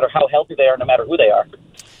no matter how healthy they are, no matter who they are.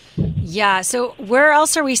 Yeah. So where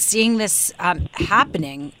else are we seeing this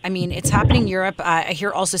happening? I mean, it's happening in Europe. I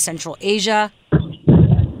hear also Central Asia.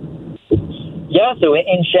 Yeah, so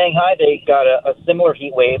in Shanghai, they got a similar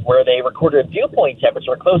heat wave where they recorded a dew point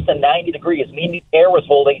temperature close to 90 degrees, meaning the air was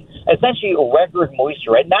holding essentially record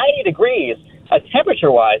moisture. At 90 degrees,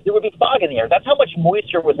 temperature-wise, there would be fog in the air. That's how much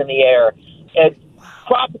moisture was in the air.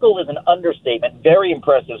 Tropical is an understatement, very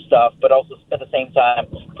impressive stuff, but also at the same time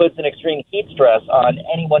puts an extreme heat stress on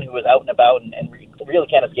anyone who is out and about and really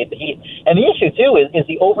can't escape the heat. And the issue, too, is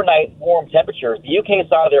the overnight warm temperatures. The UK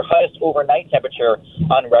saw their highest overnight temperature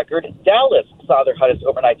on record. Dallas saw their highest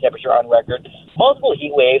overnight temperature on record. Multiple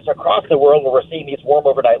heat waves across the world where we're seeing these warm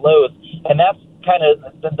overnight lows, and that's kind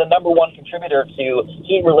of the number one contributor to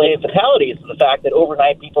heat-related fatalities, is the fact that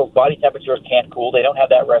overnight people's body temperatures can't cool. They don't have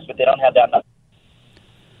that respite. They don't have that enough.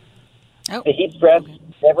 The heat stress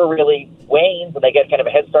never really wanes, and they get kind of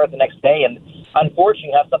a head start the next day. And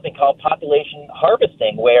unfortunately, you have something called population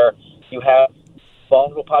harvesting, where you have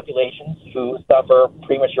vulnerable populations who suffer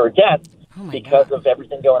premature death because of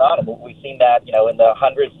everything going on. And we've seen that, in the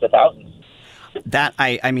hundreds to thousands. That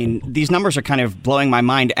I mean, these numbers are kind of blowing my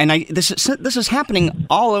mind, and this is happening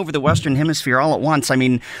all over the Western Hemisphere all at once. I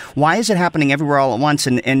mean, why is it happening everywhere all at once?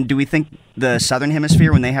 And do we think the Southern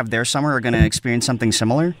Hemisphere, when they have their summer, are going to experience something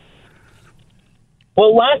similar?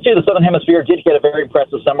 Well, last year the Southern Hemisphere did get a very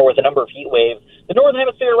impressive summer with a number of heat waves. The Northern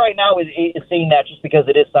Hemisphere right now is seeing that just because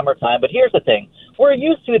it is summertime. But here's the thing. We're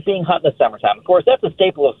used to it being hot in the summertime. Of course, that's a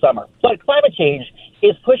staple of summer. But climate change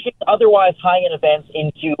is pushing otherwise high-end events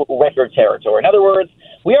into record territory. In other words,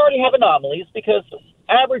 we already have anomalies because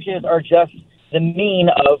averages are just the mean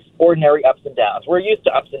of ordinary ups and downs. We're used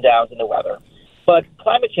to ups and downs in the weather. But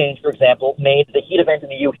climate change, for example, made the heat event in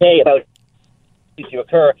the UK about to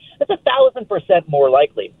occur. That's 1,000% more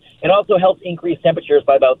likely. It also helps increase temperatures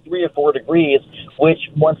by about 3 or 4 degrees, which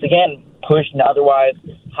once again pushed an otherwise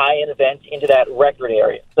high-end event into that record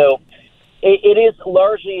area. So it is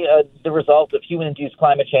largely the result of human-induced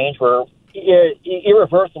climate change. We're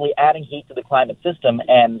irreversibly adding heat to the climate system,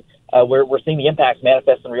 and we're seeing the impacts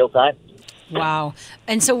manifest in real time. Wow.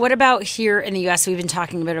 And so what about here in the U.S.? We've been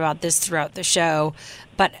talking a bit about this throughout the show,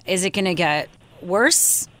 but is it going to get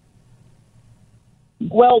worse?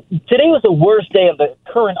 Well, today was the worst day of the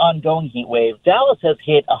current ongoing heat wave. Dallas has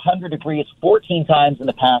hit 100 degrees 14 times in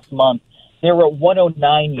the past month. They were at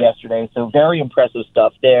 109 yesterday, so very impressive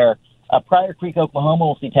stuff there. Pryor Creek, Oklahoma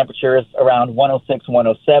will see temperatures around 106,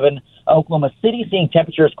 107. Oklahoma City seeing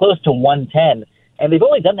temperatures close to 110. And they've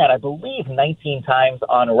only done that, I believe, 19 times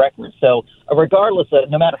on record. So regardless,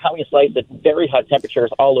 no matter how you slice it, very hot temperatures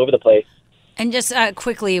all over the place. And just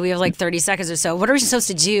quickly, we have like 30 seconds or so. What are we supposed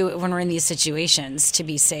to do when we're in these situations to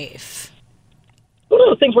be safe? One of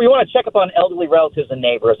those things where you want to check up on elderly relatives and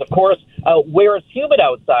neighbors. Of course, where it's humid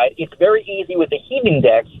outside, it's very easy with the heat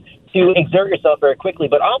index to exert yourself very quickly.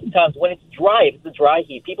 But oftentimes when it's dry, if it's a dry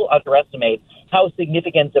heat, people underestimate how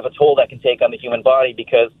significant of a toll that can take on the human body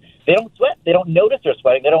because they don't sweat. They don't notice they're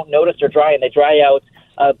sweating. They don't notice they're dry, and they dry out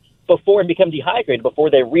before and become dehydrated before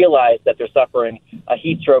they realize that they're suffering a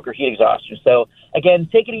heat stroke or heat exhaustion. So, again,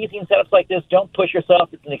 take it easy in setups like this. Don't push yourself.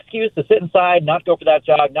 It's an excuse to sit inside, not go for that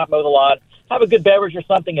jog, not mow the lawn. have a good beverage or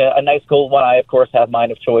something, a nice cold one. I, of course, have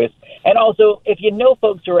mine of choice. And also, if you know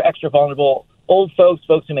folks who are extra vulnerable, old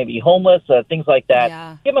folks who may be homeless, things like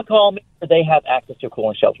that, give them a call. Make sure they have access to a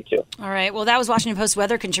cooling shelter, too. All right. Well, that was Washington Post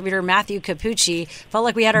weather contributor Matthew Capucci. Felt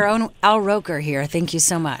like we had our own Al Roker here. Thank you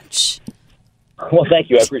so much. Well, thank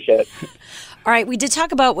you. I appreciate it. All right, we did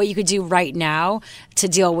talk about what you could do right now to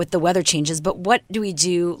deal with the weather changes, but what do we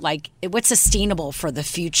do, like, what's sustainable for the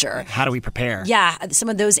future? How do we prepare? Yeah, some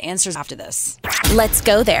of those answers after this. Let's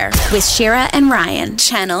go there with Shira and Ryan,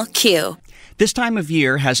 Channel Q. This time of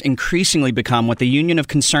year has increasingly become what the Union of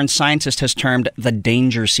Concerned Scientists has termed the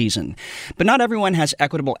danger season. But not everyone has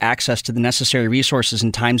equitable access to the necessary resources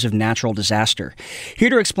in times of natural disaster.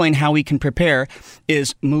 Here to explain how we can prepare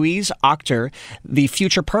is Akhter, the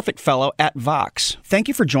Future Perfect Fellow at Vox. Thank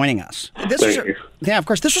you for joining us. Yeah, of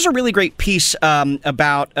course. This was a really great piece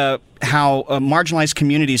about how marginalized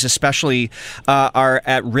communities especially are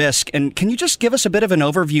at risk. And can you just give us a bit of an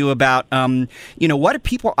overview about, what do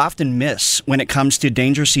people often miss when it comes to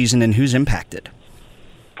danger season and who's impacted?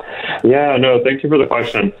 Yeah, no, thank you for the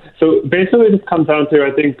question. So basically this comes down to,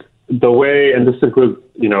 I think, the way, and this includes,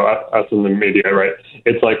 us in the media, right?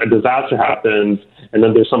 It's like a disaster happens, and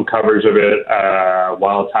then there's some coverage of it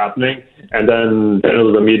while it's happening, and then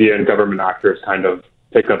the media and government actors kind of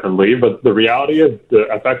pick up and leave. But the reality is the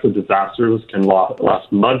effects of disasters can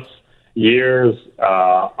last months, years,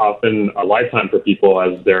 often a lifetime for people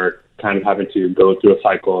as they're kind of having to go through a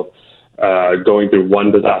cycle of going through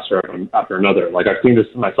one disaster after another. Like I've seen this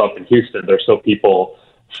myself in Houston. There's still people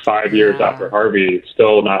 5 years after Harvey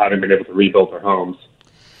still not having been able to rebuild their homes.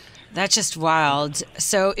 That's just wild.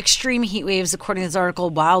 So extreme heat waves, according to this article,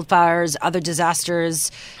 wildfires, other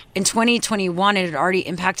disasters. In 2021, it had already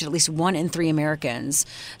impacted at least 1 in 3 Americans.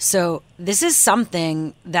 So this is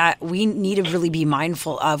something that we need to really be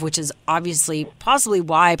mindful of, which is obviously possibly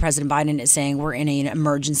why President Biden is saying we're in an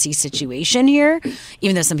emergency situation here,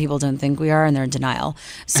 even though some people don't think we are and they're in denial.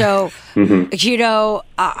 So,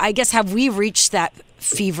 I guess, have we reached that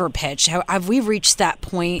fever pitch? Have we reached that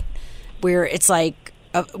point where it's like,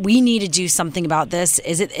 we need to do something about this?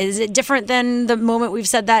 Is it different than the moment we've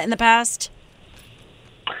said that in the past?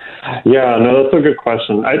 Yeah, no, that's a good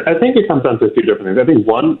question. I think it comes down to a few different things. I think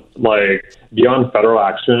one, like beyond federal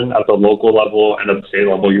action at the local level and at the state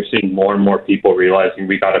level, you're seeing more and more people realizing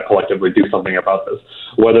we got to collectively do something about this.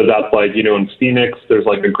 Whether that's like, in Phoenix, there's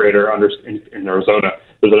like a greater in Arizona,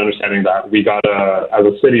 there's an understanding that we got to, as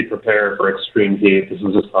a city, prepare for extreme heat. This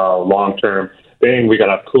is just a long-term thing. We got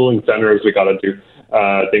to have cooling centers. We got to do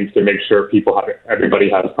things to make sure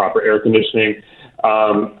everybody has proper air conditioning.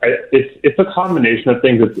 It's a combination of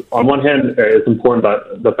things. On one hand, it's important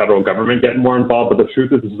that the federal government get more involved, but the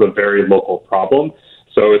truth is this is a very local problem.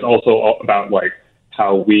 So it's also about like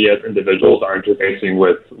how we as individuals are interfacing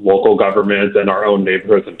with local governments and our own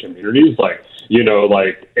neighborhoods and communities. Like,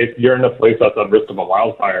 if you're in a place that's at risk of a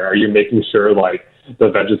wildfire, are you making sure like the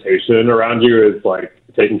vegetation around you is like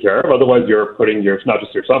taken care of? Otherwise, you're putting not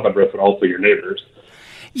just yourself at risk, but also your neighbors.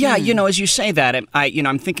 Yeah, as you say that,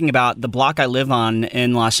 I'm thinking about the block I live on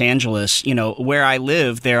in Los Angeles. Where I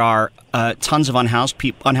live, there are tons of unhoused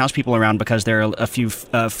people around because there are a few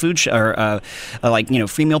free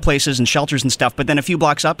meal places and shelters and stuff. But then a few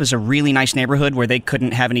blocks up is a really nice neighborhood where they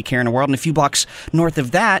couldn't have any care in the world. And a few blocks north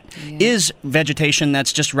of that is vegetation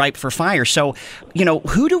that's just ripe for fire. So,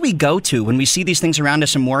 who do we go to when we see these things around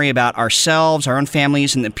us and worry about ourselves, our own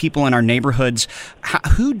families, and the people in our neighborhoods?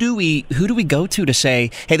 Who do we go to say,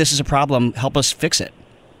 hey, this is a problem, help us fix it?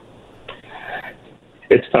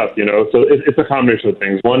 It's tough, so it's a combination of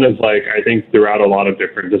things. One is like, I think throughout a lot of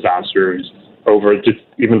different disasters over just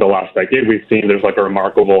even the last decade, we've seen there's like a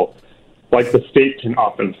remarkable, like the state can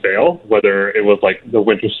often fail, whether it was like the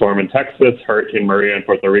winter storm in Texas, Hurricane Maria in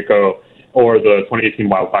Puerto Rico, or the 2018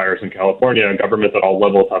 wildfires in California. Governments at all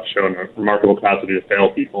levels have shown a remarkable capacity to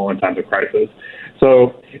fail people in times of crisis.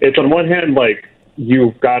 So it's on one hand, like,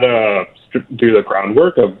 you've got to do the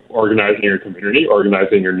groundwork of organizing your community,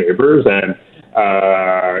 organizing your neighbors, and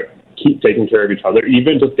keep taking care of each other.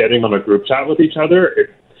 Even just getting on a group chat with each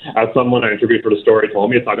other. As someone I interviewed for the story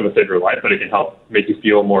told me, it's not going to save your life, but it can help make you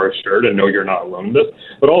feel more assured and know you're not alone in this.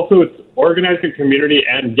 But also it's organizing community,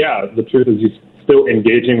 and the truth is you still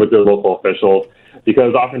engaging with your local officials,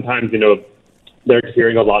 because oftentimes, they're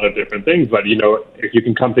hearing a lot of different things, but, if you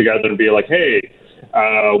can come together and be like, hey,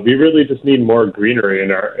 we really just need more greenery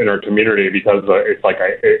in our community because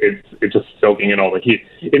it's just soaking in all the heat.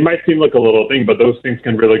 It might seem like a little thing, but those things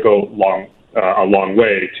can really go a long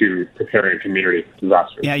way to preparing a community for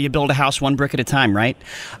disaster. Yeah, you build a house one brick at a time, right?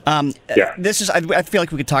 Yeah. This is. I feel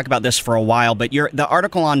like we could talk about this for a while, but the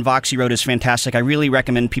article on Vox you wrote is fantastic. I really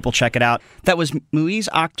recommend people check it out. That was Muiz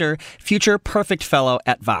Akhter, future Perfect Fellow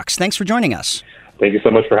at Vox. Thanks for joining us. Thank you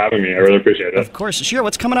so much for having me. I really appreciate it. Of course. Shira,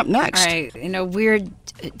 what's coming up next? All right, in a weird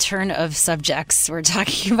turn of subjects, we're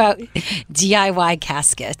talking about DIY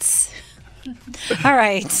caskets. All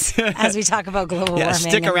right, as we talk about global warming.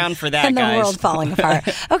 Stick around for that, and guys. the world falling apart.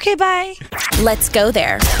 Okay, bye. Let's go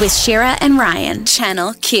there with Shira and Ryan,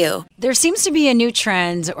 Channel Q. There seems to be a new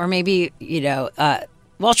trend, or maybe,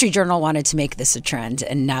 Wall Street Journal wanted to make this a trend,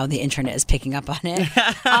 and now the internet is picking up on it,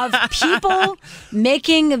 of people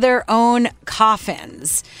making their own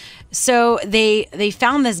coffins. So they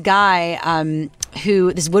found this guy,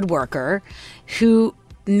 this woodworker, who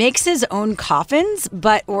makes his own coffins,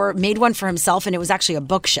 or made one for himself, and it was actually a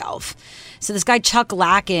bookshelf. So this guy, Chuck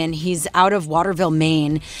Lacken, he's out of Waterville,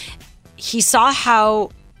 Maine. He saw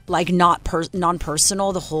how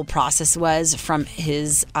non-personal the whole process was from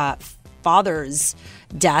his father's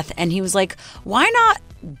death, and he was like, why not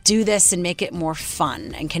do this and make it more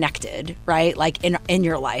fun and connected, right? Like in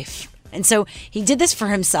your life. And so he did this for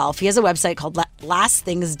himself. He has a website called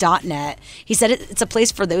lastthings.net. He said it's a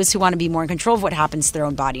place for those who want to be more in control of what happens to their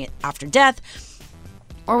own body after death,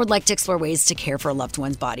 or would like to explore ways to care for a loved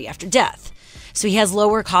one's body after death. So he has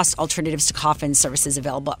lower cost alternatives to coffin services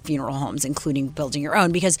available at funeral homes, including building your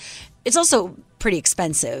own, because it's also pretty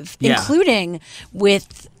expensive, including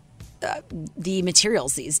with the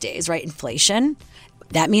materials these days, right? Inflation.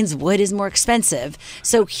 That means wood is more expensive.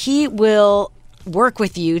 So he will work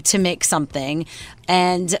with you to make something.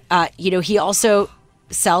 And, he also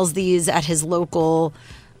sells these at his local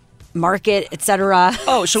market, etc.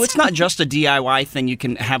 Oh, so it's not just a DIY thing you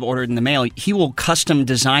can have ordered in the mail. He will custom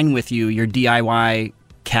design with you your DIY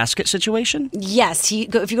casket situation? Yes.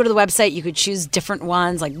 If you go to the website, you could choose different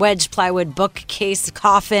ones like wedge, plywood, bookcase,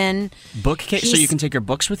 coffin. Bookcase? So you can take your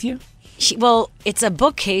books with you? It's a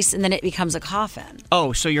bookcase and then it becomes a coffin.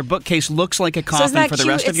 Oh, so your bookcase looks like a coffin for the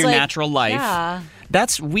rest of your natural life. Yeah.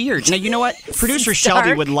 That's weird. Now, you know what? Producer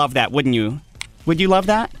Shelby would love that, wouldn't you? Would you love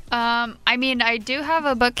that? I do have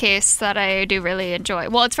a bookcase that I do really enjoy.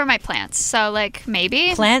 Well, it's for my plants, so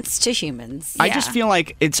maybe plants to humans. I just feel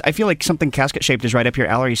like something casket shaped is right up your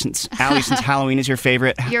alley since Halloween is your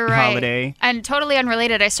favorite holiday. And totally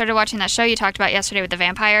unrelated, I started watching that show you talked about yesterday with the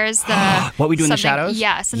vampires. What We Do in the Shadows?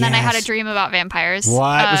 Yes, and then I had a dream about vampires.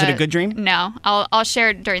 What? Was it a good dream? No, I'll share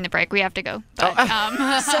it during the break. We have to go. But,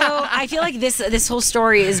 So I feel like this whole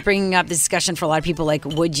story is bringing up this discussion for a lot of people. Like,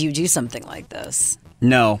 would you do something like this?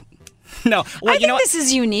 No. Well, I think this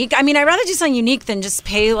is unique. I mean, I'd rather do something unique than just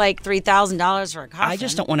pay $3,000 for a coffin. I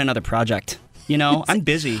just don't want another project. I'm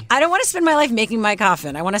busy. I don't want to spend my life making my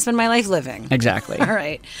coffin. I want to spend my life living. Exactly. All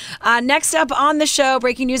right. Next up on the show,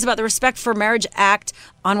 breaking news about the Respect for Marriage Act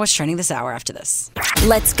on what's trending this hour after this.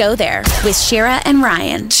 Let's go there with Shira and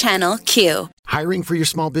Ryan, Channel Q. Hiring for your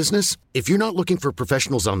small business? If you're not looking for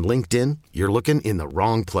professionals on LinkedIn, you're looking in the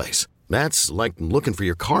wrong place. That's like looking for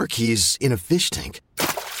your car keys in a fish tank.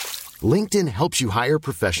 LinkedIn helps you hire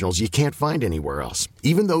professionals you can't find anywhere else,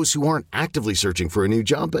 even those who aren't actively searching for a new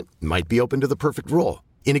job but might be open to the perfect role.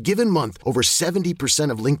 In a given month, over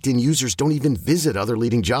 70% of LinkedIn users don't even visit other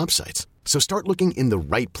leading job sites. So start looking in the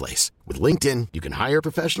right place. With LinkedIn, you can hire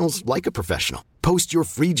professionals like a professional. Post your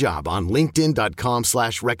free job on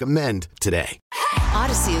linkedin.com/recommend today.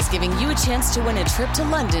 Odyssey is giving you a chance to win a trip to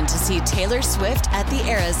London to see Taylor Swift at the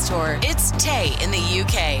Eras Tour. It's Tay in the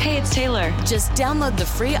UK. Hey, it's Taylor. Just download the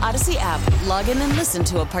free Odyssey app, log in and listen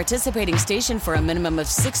to a participating station for a minimum of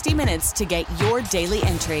 60 minutes to get your daily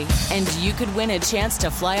entry. And you could win a chance to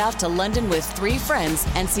fly off to London with 3 friends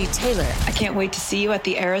and see Taylor. I can't wait to see you at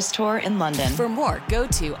the Eras Tour in London. For more, go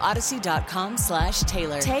to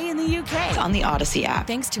odyssey.com/Taylor. Tay in the UK. It's on the Odyssey app.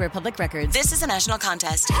 Thanks to Republic Records. This is a national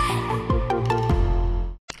contest.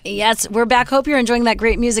 Yes, we're back. Hope you're enjoying that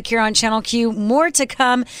great music here on Channel Q. More to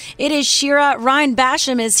come. It is Shira. Ryan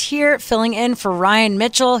Basham is here filling in for Ryan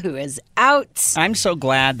Mitchell, who is out. I'm so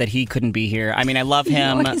glad that he couldn't be here. I mean, I love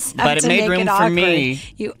him, but it made room for me.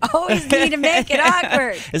 You always need to make it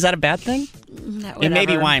awkward. Is that a bad thing? It may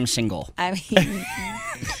be why I'm single. I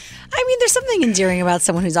mean, there's something endearing about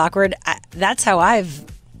someone who's awkward. That's how I've,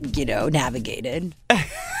 navigated.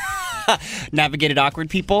 Navigated awkward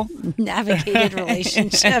people? Navigated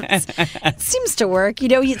relationships. It seems to work.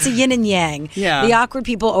 It's a yin and yang. Yeah. The awkward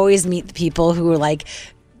people always meet the people who are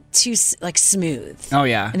too smooth. Oh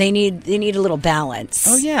yeah. And they need a little balance.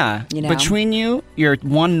 Oh yeah. Between you, you're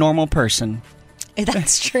one normal person.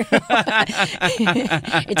 That's true.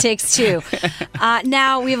 It takes two.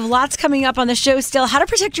 Now, we have lots coming up on the show still. How to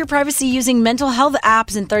protect your privacy using mental health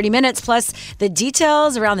apps in 30 minutes, plus the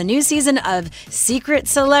details around the new season of Secret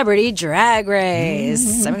Celebrity Drag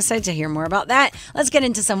Race. I'm excited to hear more about that. Let's get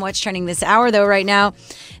into some what's trending this hour, though, right now.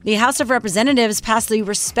 The House of Representatives passed the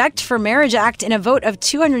Respect for Marriage Act in a vote of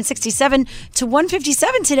 267 to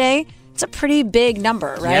 157 today. It's a pretty big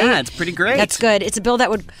number, right? Yeah, it's pretty great. That's good. It's a bill that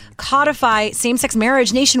would codify same-sex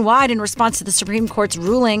marriage nationwide in response to the Supreme Court's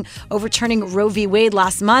ruling overturning Roe v. Wade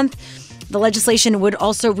last month. The legislation would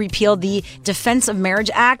also repeal the Defense of Marriage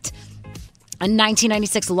Act, a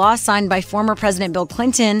 1996 law signed by former President Bill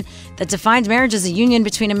Clinton that defined marriage as a union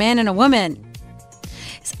between a man and a woman.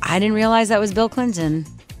 I didn't realize that was Bill Clinton.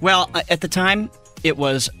 Well, at the time, it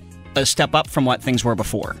was a step up from what things were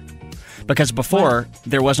before. Because before,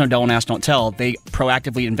 there was no don't ask, don't tell. They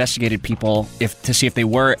proactively investigated people to see if they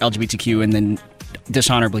were LGBTQ and then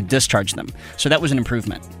dishonorably discharged them. So that was an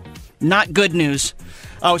improvement. Not good news.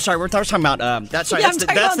 Oh, sorry, we're talking about that's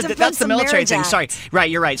the military thing. Sorry, right,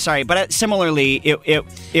 you're right. Sorry, but similarly,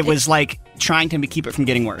 it was like trying to keep it from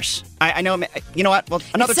getting worse. I know. You know what? Well,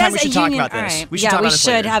 another time we should talk about this. Right. We should talk about this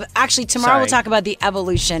later. have. Actually, tomorrow we'll talk about the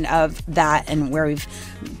evolution of that and where we've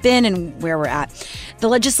been and where we're at. The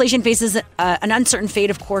legislation faces an uncertain fate,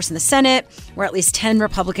 of course, in the Senate, where at least 10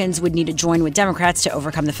 Republicans would need to join with Democrats to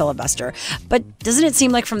overcome the filibuster. But doesn't it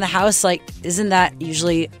seem like from the House, doesn't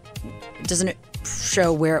it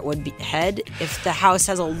show where it would head if the House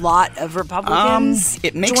has a lot of Republicans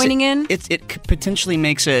joining in? It potentially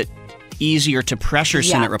makes it easier to pressure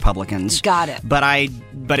Senate Republicans. Got it.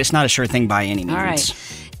 But it's not a sure thing by any means. All right.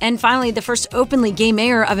 And finally, the first openly gay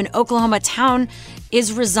mayor of an Oklahoma town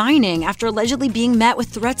is resigning after allegedly being met with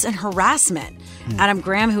threats and harassment. Adam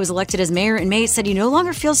Graham, who was elected as mayor in May, said he no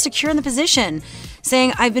longer feels secure in the position,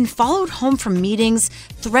 saying, "I've been followed home from meetings,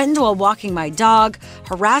 threatened while walking my dog,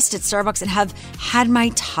 harassed at Starbucks, and have had my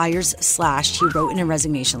tires slashed," he wrote in a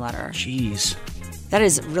resignation letter. Jeez. That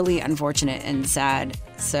is really unfortunate and sad.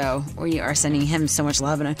 So we are sending him so much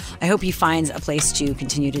love, and I hope he finds a place to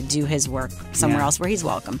continue to do his work somewhere else where he's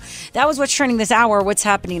welcome. That was what's trending this hour. What's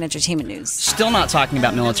happening in entertainment news? Still not talking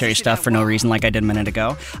about military stuff for no reason like I did a minute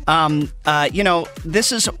ago.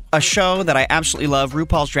 This is a show that I absolutely love.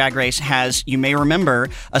 RuPaul's Drag Race has, you may remember,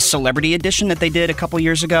 a celebrity edition that they did a couple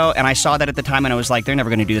years ago, and I saw that at the time and I was like, they're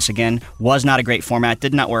never going to do this again. Was not a great format,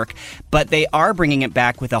 did not work. But they are bringing it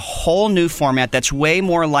back with a whole new format that's way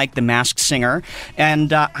more like The Masked Singer,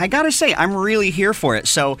 and I gotta say, I'm really here for it.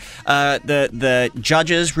 So the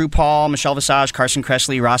judges, RuPaul, Michelle Visage, Carson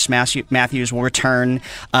Kressley, Ross Matthews will return.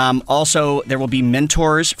 Also, there will be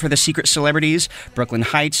mentors for the secret celebrities. Brooklyn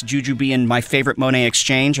Heights, Jujubee, and my favorite Monet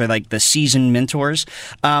Exchange are like the seasoned mentors.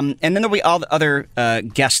 And then there'll be all the other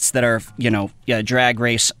guests that are, Drag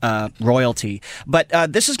Race royalty. But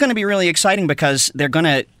this is going to be really exciting because they're going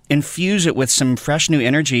to infuse it with some fresh new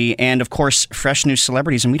energy and, of course, fresh new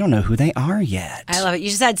celebrities, and we don't know who they are yet. I love it. You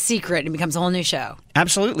just add secret and it becomes a whole new show.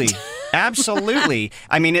 Absolutely. Absolutely.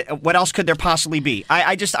 I mean, what else could there possibly be?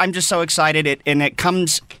 I'm just so excited, and it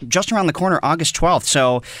comes just around the corner, August 12th,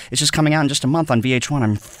 so it's just coming out in just a month on VH1.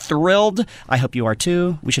 I'm thrilled. I hope you are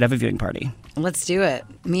too. We should have a viewing party. Let's do it.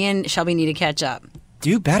 Me and Shelby need to catch up.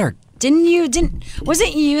 Do better. Was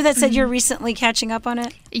it you that said you're recently catching up on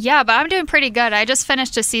it? Yeah, but I'm doing pretty good. I just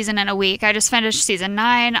finished a season in a week. I just finished season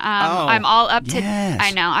 9. I'm all up to I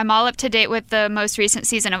know. I'm all up to date with the most recent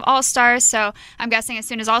season of All Stars. So I'm guessing as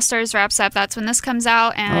soon as All Stars wraps up, that's when this comes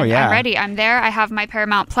out, and I'm ready. I'm there. I have my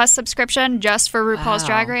Paramount Plus subscription just for RuPaul's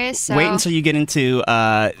Drag Race. So. Wait until you get into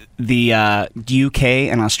the UK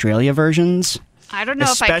and Australia versions. I don't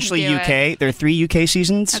know especially if I can do UK. There are 3 UK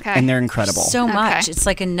seasons, and they're incredible. So much. It's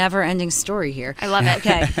like a never-ending story here. I love it.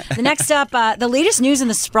 Okay. The next up, the latest news in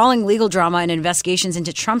the sprawling legal drama and investigations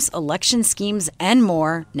into Trump's election schemes and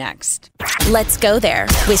more next. Let's go there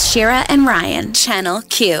with Shira and Ryan, Channel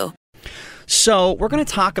Q. So we're going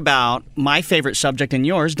to talk about my favorite subject and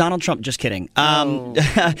yours, Donald Trump. Just kidding.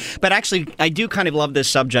 But actually, I do kind of love this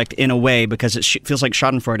subject in a way because it feels like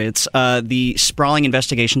Schadenfreude. It's the sprawling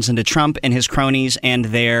investigations into Trump and his cronies and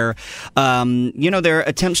their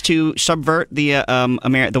attempts to subvert the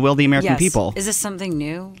will of the American people. Is this something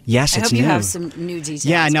new? Yes, it's new. I hope you have some new details.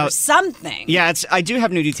 Yeah, no, or something. Yeah, I do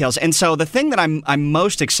have new details. And so the thing that I'm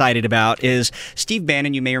most excited about is Steve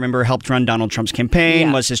Bannon, you may remember, helped run Donald Trump's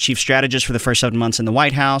campaign, was his chief strategist for the first 7 months in the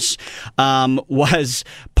White House, was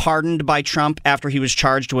pardoned by Trump after he was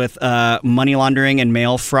charged with money laundering and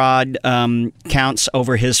mail fraud counts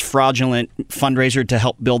over his fraudulent fundraiser to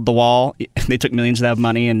help build the wall. They took millions of that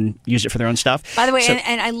money and used it for their own stuff. By the way,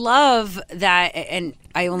 and I love that, and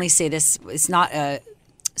I only say this, it's not a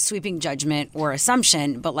sweeping judgment or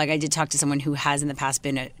assumption, but like I did talk to someone who has in the past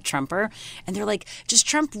been a Trumper, and they're like, just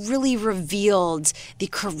Trump really revealed the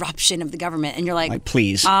corruption of the government. And you're like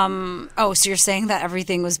please. So you're saying that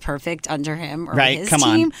everything was perfect under him or right, his come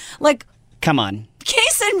team? On. Like, come on.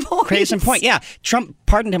 Case in point. Case in point, yeah. Trump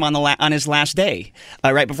pardoned him on his last day,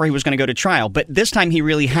 right before he was going to go to trial. But this time he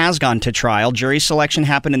really has gone to trial. Jury selection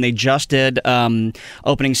happened, and they just did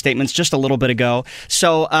opening statements just a little bit ago.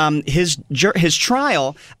 So his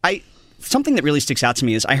trial, something that really sticks out to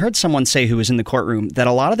me is I heard someone say who was in the courtroom that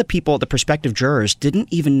a lot of the people, the prospective jurors, didn't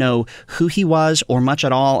even know who he was or much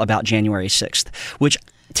at all about January 6th, which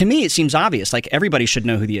to me it seems obvious. Like everybody should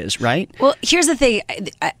know who he is, right? Well, here's the thing.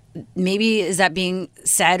 Maybe is that being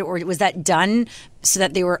said, or was that done so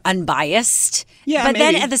that they were unbiased? Yeah, but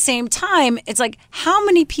maybe. then at the same time, it's like, how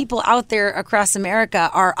many people out there across America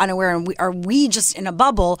are unaware, and are we just in a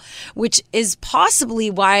bubble, which is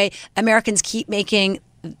possibly why Americans keep making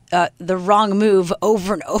the wrong move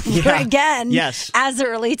over and over again. Yes. As it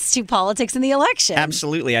relates to politics and the election.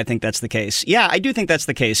 Absolutely, I think that's the case. Yeah, I do think that's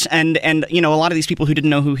the case. And a lot of these people who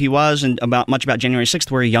didn't know who he was and much about January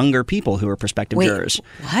 6th were younger people who were prospective jurors.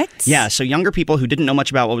 What? Yeah, so younger people who didn't know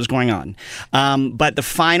much about what was going on. But the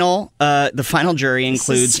final jury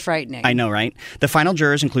includes... This is frightening. I know, right? The final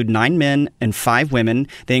jurors include 9 men and 5 women.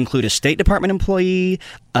 They include a State Department employee,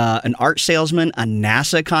 an art salesman, a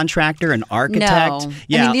NASA contractor, an architect. No.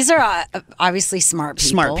 Yeah. I mean, these are obviously smart people.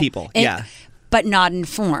 Smart people, yeah. But not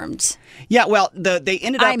informed. Yeah, well, they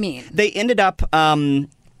ended up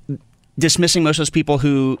dismissing most of those people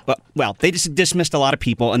who, they just dismissed a lot of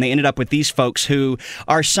people, and they ended up with these folks who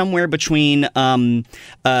are somewhere between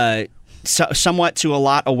somewhat to a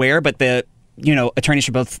lot aware, but the attorneys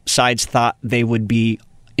for both sides thought they would be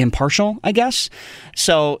impartial, I guess.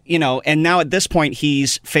 So, and now at this point,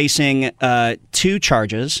 he's facing 2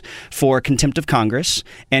 charges for contempt of Congress,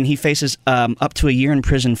 and he faces up to a year in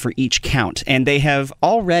prison for each count. And they have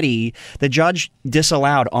already, the judge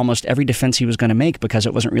disallowed almost every defense he was going to make because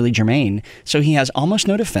it wasn't really germane. So he has almost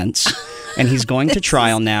no defense, and he's going to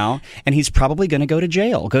trial now, and he's probably going to go to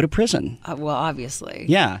jail, go to prison. Well, obviously.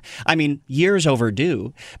 Yeah. I mean, years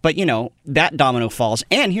overdue, but, that domino falls.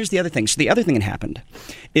 And here's the other thing. So the other thing that happened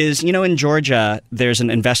is, in Georgia, there's an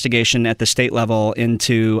investigation at the state level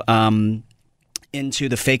into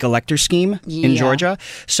the fake elector scheme in Georgia.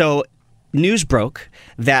 So news broke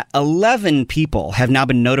that 11 people have now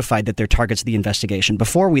been notified that they're targets of the investigation.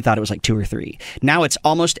 Before, we thought it was like 2 or 3. Now it's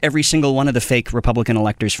almost every single one of the fake Republican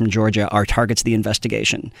electors from Georgia are targets of the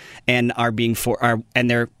investigation and are being and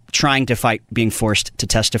they're trying to fight being forced to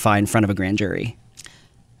testify in front of a grand jury.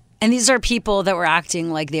 And these are people that were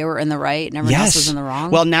acting like they were in the right and everyone else was in the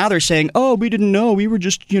wrong? Well, now they're saying, we didn't know. We were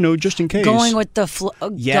just, just in case. Going with the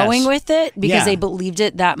going with it because they believed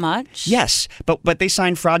it that much? Yes, but they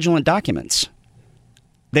signed fraudulent documents.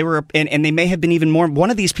 They were, and they may have been even more.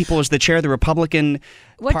 One of these people was the chair of the Republican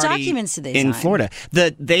What Party documents did they in sign? Florida.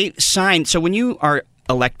 They signed, so when you are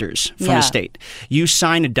electors from a state, you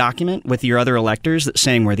sign a document with your other electors that's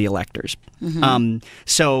saying we're the electors. Mm-hmm.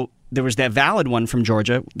 So there was that valid one from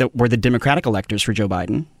Georgia that were the Democratic electors for Joe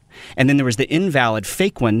Biden. And then there was the invalid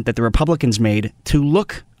fake one that the Republicans made to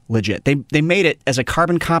look legit. They made it as a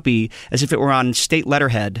carbon copy, as if it were on state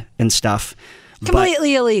letterhead and stuff.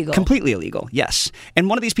 Completely illegal. Completely illegal, yes. And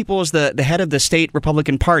one of these people was the head of the state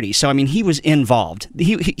Republican Party. So, I mean, he was involved.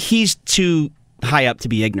 He's too high up to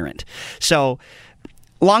be ignorant. So,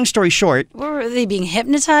 long story short. Were they being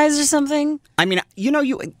hypnotized or something? I mean,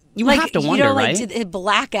 you have to wonder, right? Did it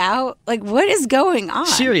black out? Like, what is going on?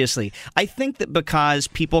 Seriously. I think that because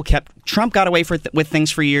people Trump got away with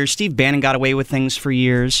things for years, Steve Bannon got away with things for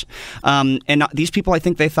years, and these people, I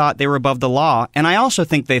think they thought they were above the law, and I also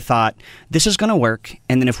think they thought, this is going to work,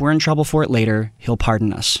 and then if we're in trouble for it later, he'll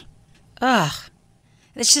pardon us. Ugh.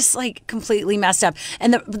 It's just like completely messed up.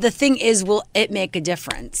 And the thing is, will it make a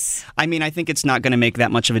difference? I mean, I think it's not going to make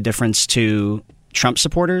that much of a difference to Trump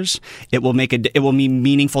supporters. It will be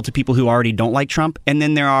meaningful to people who already don't like Trump. And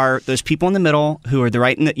then there are those people in the middle who are the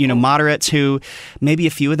right, moderates who maybe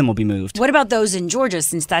a few of them will be moved. What about those in Georgia,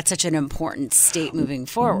 since that's such an important state moving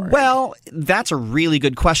forward? Well, that's a really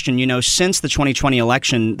good question. Since the 2020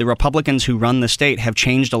 election, the Republicans who run the state have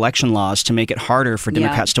changed election laws to make it harder for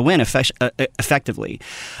Democrats to win effectively.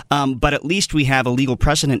 But at least we have a legal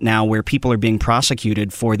precedent now where people are being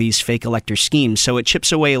prosecuted for these fake elector schemes. So it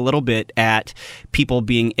chips away a little bit at people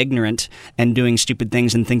being ignorant and doing stupid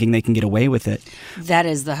things and thinking they can get away with it. That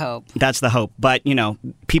is the hope. That's the hope. But,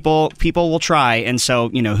 people will try. And so,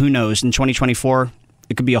 who knows? In 2024,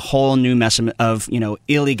 it could be a whole new mess of,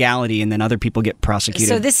 illegality, and then other people get prosecuted.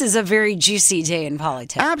 So this is a very juicy day in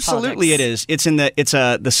politics. Absolutely, it is. It's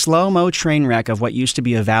the slow-mo train wreck of what used to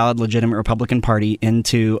be a valid, legitimate Republican Party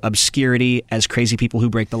into obscurity as crazy people who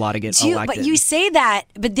break the law to get elected. But you say that,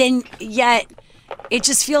 but then yet it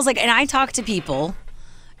just feels like, and I talk to people,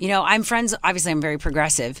 I'm friends, obviously I'm very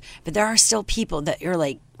progressive, but there are still people that you're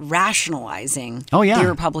like rationalizing the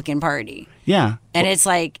Republican Party. Yeah. And it's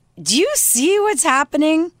like, do you see what's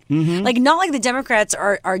happening? Mm-hmm. Like, not like the Democrats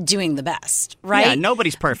are doing the best, right? Yeah,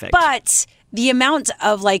 nobody's perfect. But the amount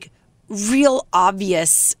of like real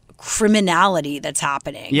obvious criminality that's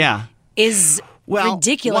happening is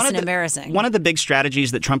ridiculous and embarrassing. One of the big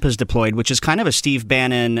strategies that Trump has deployed, which is kind of a Steve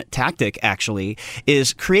Bannon tactic, actually,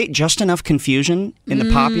 is create just enough confusion in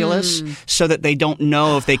the populace so that they don't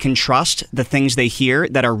know if they can trust the things they hear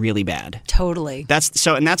that are really bad. Totally. That's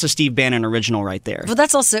a Steve Bannon original right there. Well,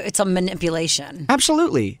 that's also, it's a manipulation.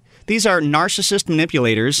 Absolutely. These are narcissist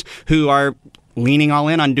manipulators who are leaning all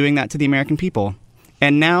in on doing that to the American people.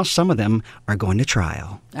 And now some of them are going to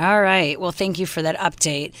trial. All right. Well, thank you for that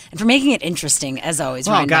update and for making it interesting, as always.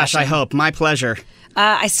 Oh, Ryan gosh, Basham. I hope. My pleasure.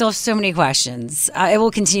 I still have so many questions. It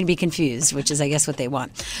will continue to be confused, which is, I guess, what they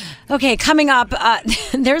want. Okay, coming up,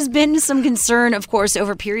 there's been some concern, of course,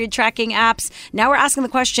 over period tracking apps. Now we're asking the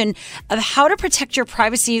question of how to protect your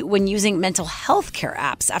privacy when using mental health care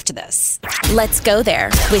apps after this. Let's go there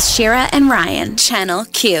with Shira and Ryan, Channel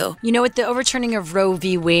Q. With the overturning of Roe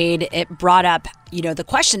v. Wade, it brought up, the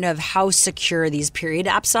question of how secure these period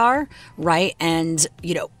apps are, right? And,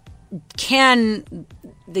 can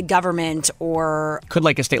the government or could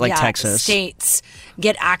like a state like Texas states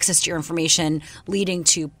get access to your information, leading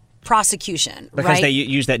to prosecution, because they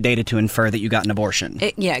use that data to infer that you got an abortion.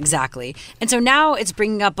 Yeah, exactly. And so now it's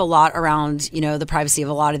bringing up a lot around, the privacy of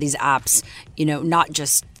a lot of these apps, not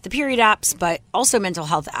just the period apps, but also mental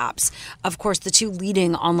health apps. Of course, the two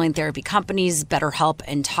leading online therapy companies, BetterHelp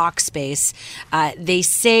and Talkspace, they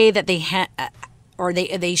say that they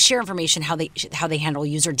share information how they handle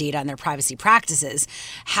user data and their privacy practices.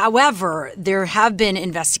 However, there have been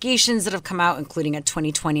investigations that have come out, including a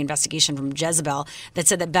 2020 investigation from Jezebel that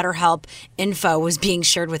said that BetterHelp info was being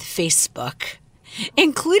shared with Facebook,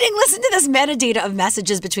 including, listen to this, metadata of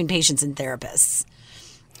messages between patients and therapists.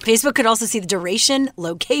 Facebook could also see the duration,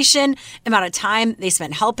 location, amount of time they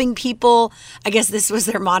spent helping people. I guess this was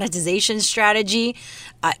their monetization strategy.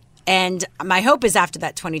 And my hope is after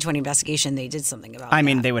that 2020 investigation, they did something about it. I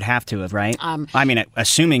mean, they would have to have, right?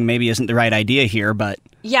 Assuming maybe isn't the right idea here, but...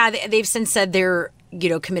 Yeah, they've since said they're,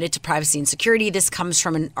 committed to privacy and security. This comes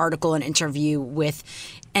from an article, an interview with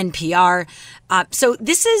NPR. So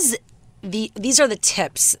these are the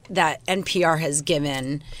tips that NPR has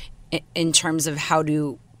given in terms of how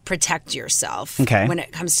to protect yourself when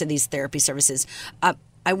it comes to these therapy services.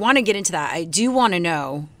 I want to get into that. I do want to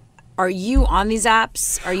know, are you on these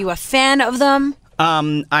apps? Are you a fan of them?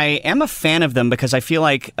 I am a fan of them because I feel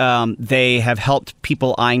like they have helped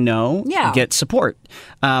people I know get support.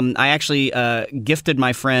 I actually gifted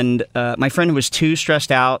my friend who was too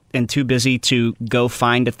stressed out and too busy to go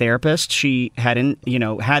find a therapist. She hadn't,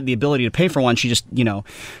 had the ability to pay for one. She just,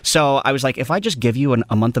 so I was like, if I just give you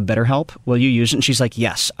a month of BetterHelp, will you use it? And she's like,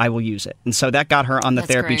 yes, I will use it. And so that got her on the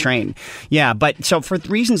therapy train. Yeah, but so for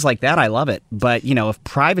reasons like that, I love it. But, if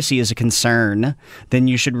privacy is a concern, then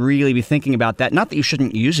you should really be thinking about that. Not that you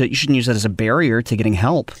shouldn't use it. You shouldn't use it as a barrier to getting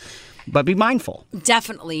help. But be mindful.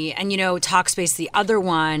 Definitely. And, Talkspace, the other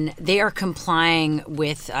one, they are complying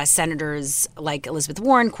with senators like Elizabeth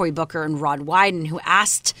Warren, Cory Booker, and Rod Wyden, who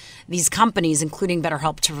asked these companies, including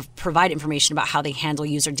BetterHelp, to provide information about how they handle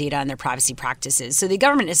user data and their privacy practices. So the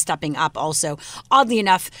government is stepping up also. Oddly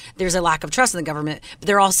enough, there's a lack of trust in the government, but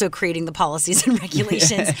they're also creating the policies and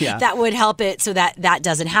regulations that would help it so that that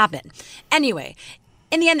doesn't happen. Anyway,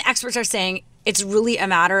 in the end, experts are saying it's really a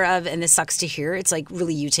matter of, and this sucks to hear, it's like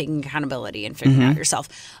really you taking accountability and figuring out yourself.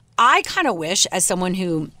 I kind of wish, as someone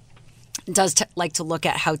who does like to look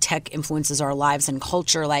at how tech influences our lives and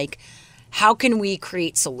culture, like how can we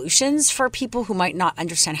create solutions for people who might not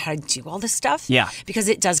understand how to do all this stuff? Yeah. Because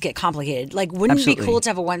it does get complicated. Like, wouldn't it be Absolutely. cool to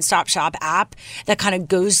have a one-stop shop app that kind of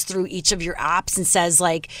goes through each of your apps and says,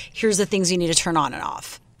 like, here's the things you need to turn on and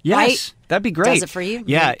off? Yes, Right? that'd be great. Does it for you?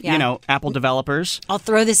 Yeah, Yeah. you know, Apple developers. I'll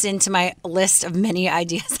throw this into my list of many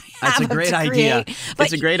ideas I have. That's a great to idea. create. But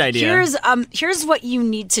It's a great idea. Here's what you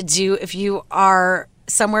need to do if you are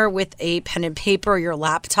somewhere with a pen and paper, or your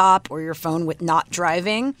laptop, or your phone with not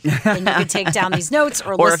driving. Then you can take down these notes,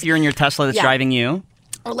 or Or listen, if you're in your Tesla that's Yeah. driving you.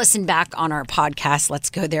 or listen back on our podcast, Let's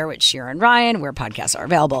Go There with Shira and Ryan, where podcasts are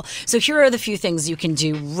available. So here are the few things you can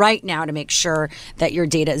do right now to make sure that your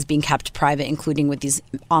data is being kept private, including with these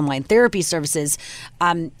online therapy services.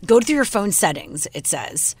 Go through your phone settings, it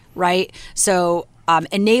says, right? So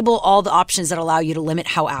enable all the options that allow you to limit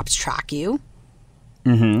how apps track you.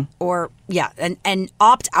 Mm-hmm. Or, and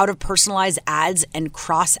opt out of personalized ads and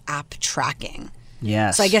cross-app tracking.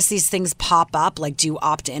 Yes. So I guess these things pop up, like do you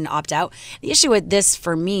opt in, opt out. The issue with this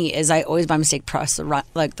for me is I always by mistake press the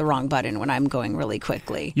wrong button when I'm going really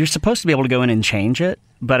quickly. You're supposed to be able to go in and change it,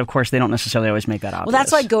 but of course they don't necessarily always make that obvious. Well,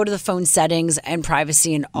 that's why I go to the phone settings and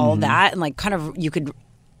privacy and all that, and like kind of you could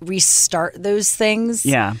restart those things.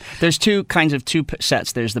 Yeah. There's two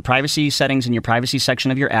sets. There's the privacy settings in your privacy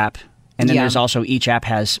section of your app, and then there's also each app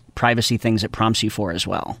has privacy things it prompts you for as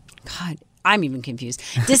well. God, I'm even confused.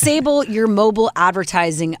 Disable your mobile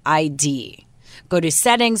advertising ID. Go to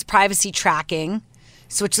settings, privacy tracking,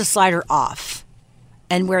 switch the slider off,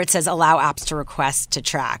 and where it says allow apps to request to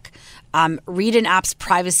track. Read an app's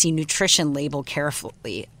privacy nutrition label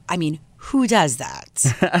carefully. I mean, who does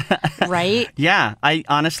that? Right? Yeah. I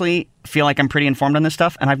honestly feel like I'm pretty informed on this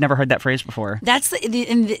stuff, and I've never heard that phrase before. That's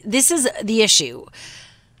and this is the issue.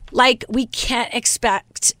 Like, we can't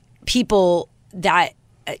expect people that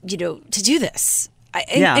to do this,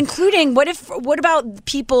 including what about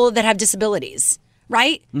people that have disabilities,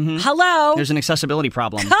 right? Mm-hmm. Hello, There's an accessibility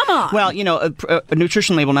problem. Come on. Well, a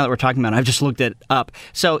nutrition label. Now that we're talking about it, I've just looked it up.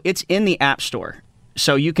 So it's in the App Store.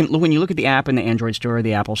 So you can, when you look at the app in the Android store or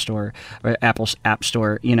the Apple store or Apple's App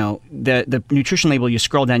Store, the nutrition label, you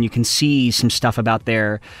scroll down, you can see some stuff about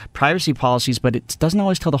their privacy policies, but it doesn't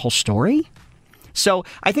always tell the whole story. So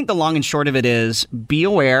I think the long and short of it is be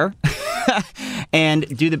aware and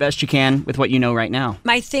do the best you can with what you know right now.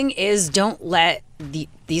 My thing is, don't let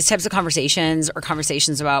these types of conversations or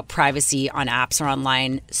conversations about privacy on apps or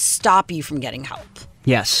online stop you from getting help.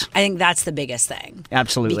 Yes. I think that's the biggest thing.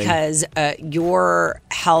 Absolutely. Because your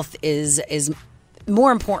health is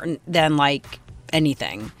more important than like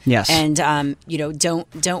anything. Yes. And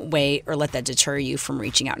don't wait or let that deter you from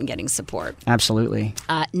reaching out and getting support. Absolutely.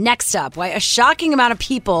 Next up, why a shocking amount of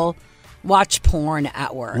people watch porn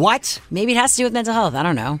at work. What? Maybe it has to do with mental health. I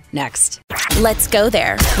don't know. Next. Let's Go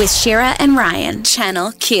There with Shira and Ryan,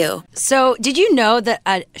 Channel Q. So, did you know that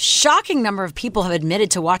a shocking number of people have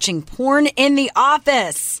admitted to watching porn in the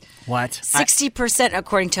office? What? 60%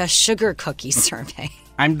 according to a sugar cookie survey.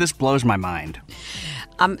 This blows my mind.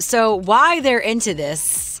 So why they're into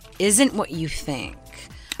this isn't what you think.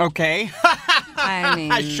 Okay. I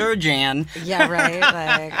mean, sure, Jan. Yeah,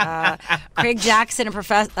 right. Craig Jackson, a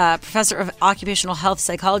professor of occupational health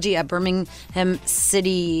psychology at Birmingham City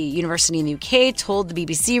University in the UK, told the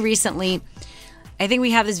BBC recently, I think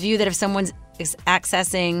we have this view that if someone's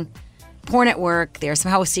accessing porn at work, they are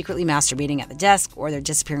somehow secretly masturbating at the desk, or they're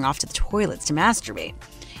disappearing off to the toilets to masturbate.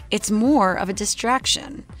 It's more of a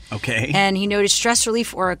distraction. Okay. And he noted stress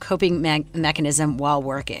relief or a coping mechanism while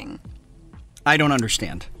working. I don't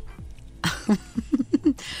understand.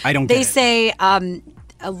 I don't get They it. say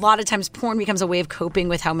a lot of times porn becomes a way of coping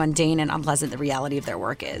with how mundane and unpleasant the reality of their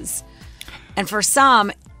work is. And for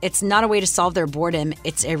some, it's not a way to solve their boredom,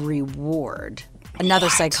 it's a reward. Another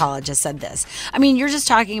psychologist said this. I mean, you're just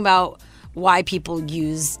talking about why people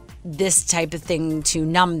use this type of thing to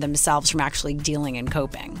numb themselves from actually dealing and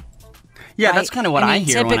coping. Yeah, right? that's kind of what I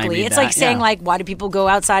hear when I typically, read it's that, like saying, yeah. like, why do people go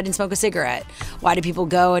outside and smoke a cigarette? Why do people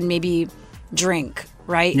go and maybe drink,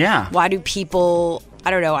 right? Yeah. Why do people,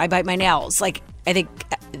 I don't know, I bite my nails? Like, I think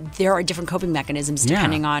there are different coping mechanisms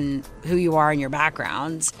depending on who you are and your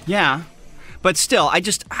backgrounds. Yeah. But still,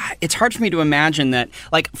 it's hard for me to imagine that,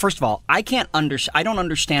 like, first of all, I don't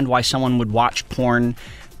understand why someone would watch porn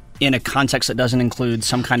in a context that doesn't include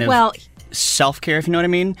some kind of self-care, if you know what I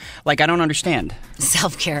mean. Like, I don't understand.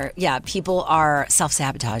 Self-care. Yeah, people are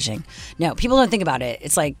self-sabotaging. No, people don't think about it.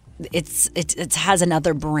 It's like, it has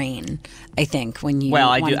another brain, I think, when you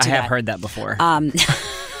I want to do have that. heard that before. I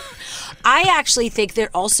actually think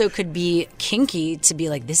there also could be kinky to be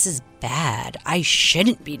like, this is bad. I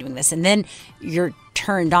shouldn't be doing this. And then you're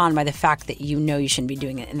turned on by the fact that you know you shouldn't be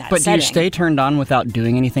doing it in that But setting. do you stay turned on without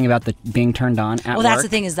doing anything about the being turned on at work? Well, that's the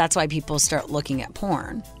thing, is that's why people start looking at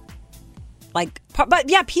porn. Like, but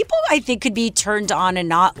yeah, people I think could be turned on and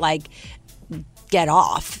not like get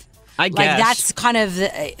off. I guess. Like that's kind of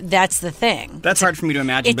that's the thing. That's hard for me to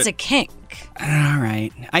imagine. It's but a kink. All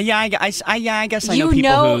right. I guess I know You people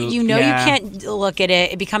know, who... you yeah. can't look at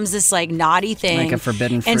it. It becomes this like naughty thing. Like a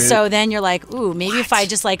forbidden fruit. And so then you're like, ooh, maybe if I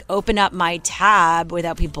just like open up my tab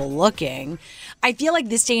without people looking. I feel like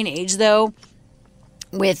this day and age though,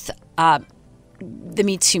 with the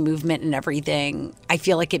Me Too movement and everything, I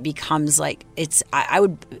feel like it becomes like I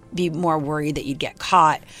would be more worried that you'd get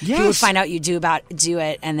caught. Yes. People would find out you do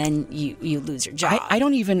it and then you lose your job. I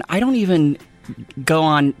don't even go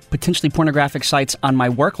on potentially pornographic sites on my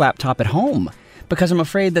work laptop at home because I'm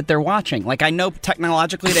afraid that they're watching. Like I know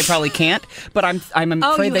technologically they probably can't, but I'm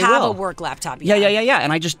afraid they will. Oh, you have a work laptop. Yeah.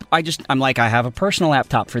 And I'm like I have a personal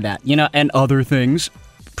laptop for that, and other things.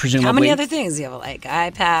 Presumably. How many other things do you have? Like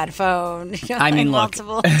iPad, phone? I mean, look,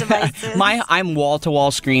 multiple devices. I'm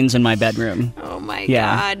wall-to-wall screens in my bedroom. Oh my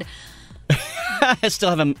God! I still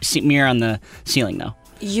have a mirror on the ceiling, though.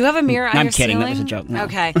 You have a mirror on I'm your kidding. ceiling? That was a joke. No.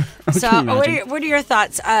 Okay. Can So, you imagine? what are your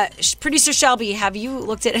thoughts? Producer Shelby, have you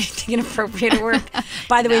looked at anything inappropriate at work?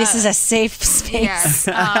 By the way, this is a safe space.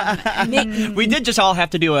 We did just all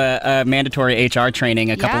have to do a mandatory HR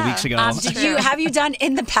training a couple weeks ago. Have you done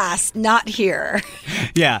in the past, not here?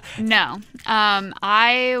 Yeah. No.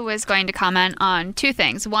 I was going to comment on two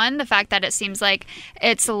things. One, the fact that it seems like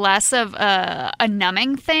it's less of a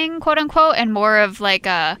numbing thing, quote unquote, and more of like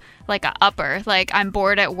a upper. Like I'm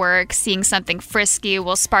bored at work, seeing something frisky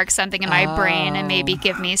will spark something in my brain and maybe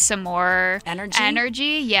give me some more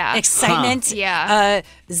energy. Yeah. Excitement. Yeah.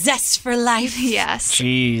 Zest for life. Yes.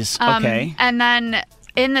 Jeez. Okay. And then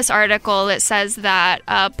in this article, it says that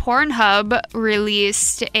Pornhub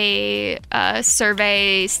released a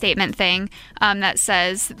survey statement thing that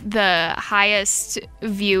says the highest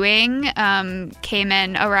viewing came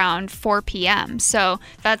in around 4 p.m. So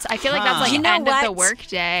I feel like that's like end of the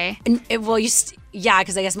workday. Yeah,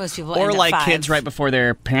 because I guess most people Or end at like 5. kids right before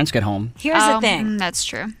their parents get home. Here's the thing. That's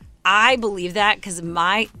true. I believe that because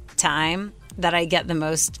my time that I get the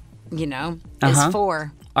most, is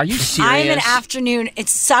 4. Are you serious? I'm an afternoon. It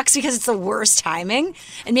sucks because it's the worst timing,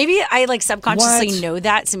 and maybe I like subconsciously know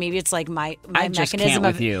that. So maybe it's like my I just mechanism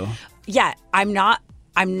can't with you. Yeah, I'm not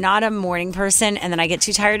a morning person, and then I get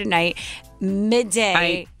too tired at night.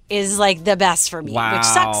 Midday is like the best for me, which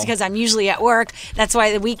sucks because I'm usually at work. That's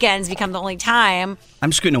why the weekends become the only time.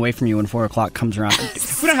 I'm scooting away from you when 4 o'clock comes around.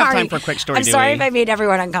 We don't have time for a quick story, I'm sorry if I made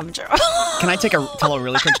everyone uncomfortable. Can I tell a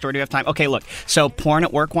really quick story? Do you have time? Okay, look. So porn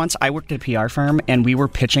at work once, I worked at a PR firm, and we were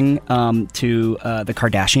pitching to the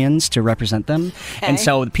Kardashians to represent them. Okay. And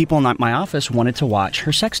so the people in my office wanted to watch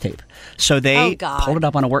her sex tape. So they pulled it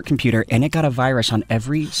up on a work computer, and it got a virus on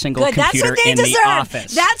every single computer in the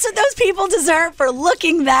office. That's what those people deserve for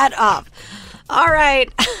looking that up. All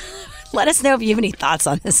right. Let us know if you have any thoughts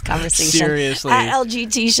on this conversation. Seriously. At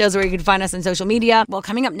LGT shows where you can find us on social media. Well,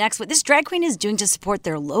 coming up next, what this drag queen is doing to support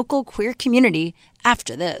their local queer community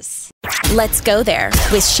after this. Let's go there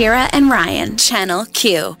with Shira and Ryan, Channel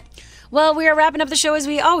Q. Well, we are wrapping up the show as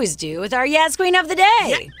we always do with our Yes Queen of the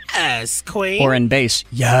Day. Yes, Queen. Or in bass,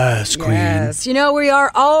 yes, Queen. Yes. We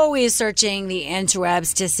are always searching the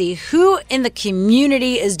interwebs to see who in the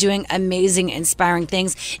community is doing amazing, inspiring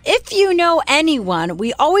things. If you know anyone,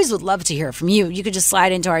 we always would love to hear from you. You could just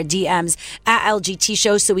slide into our DMs at LGT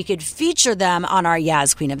Show so we could feature them on our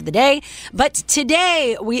Yaz Queen of the Day. But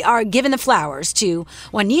today, we are giving the flowers to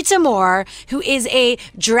Juanita Moore, who is a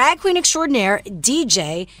drag queen extraordinaire,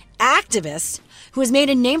 DJ, activist, who has made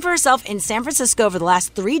a name for herself in San Francisco over the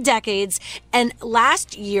last 3 decades. And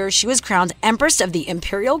last year, she was crowned Empress of the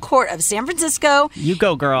Imperial Court of San Francisco. You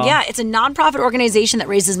go, girl. Yeah, it's a nonprofit organization that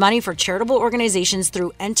raises money for charitable organizations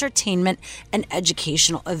through entertainment and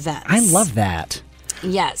educational events. I love that.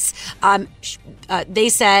 Yes. Juanita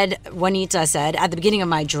said, at the beginning of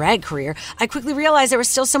my drag career, I quickly realized there was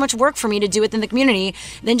still so much work for me to do within the community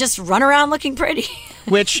than just run around looking pretty.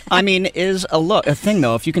 Which, I mean, is a thing,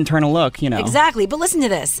 though. If you can turn a look, Exactly. But listen to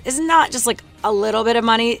this. It's not just like a little bit of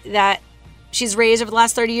money that she's raised over the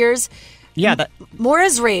last 30 years. Yeah. Moore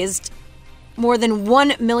has raised more than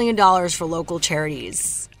 $1 million for local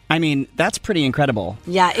charities. I mean, that's pretty incredible.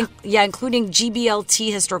 Yeah, including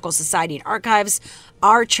GBLT Historical Society and Archives,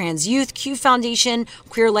 Our Trans Youth, Q Foundation,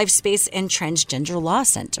 Queer Life Space, and Transgender Law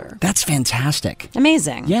Center. That's fantastic.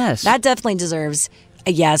 Amazing. Yes. That definitely deserves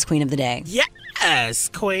a Yaz Queen of the Day. Yes,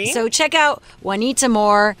 Queen. So check out Juanita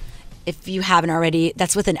Moore if you haven't already,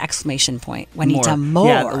 that's with an exclamation point. We need to more.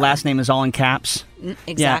 Yeah, the last name is all in caps.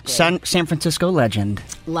 Exactly. Yeah, San Francisco legend.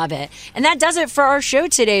 Love it. And that does it for our show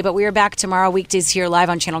today, but we are back tomorrow, weekdays here live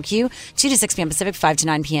on Channel Q, 2 to 6 p.m. Pacific, 5 to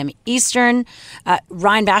 9 p.m. Eastern.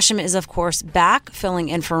 Ryan Basham is, of course, back, filling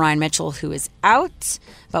in for Ryan Mitchell, who is out,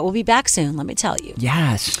 but we'll be back soon, let me tell you.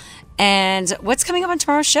 Yes. And what's coming up on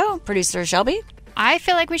tomorrow's show, producer Shelby? I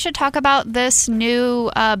feel like we should talk about this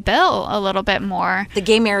new bill a little bit more. The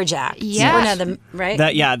Gay Marriage Act. Yeah. Right?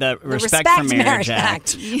 The Respect for Marriage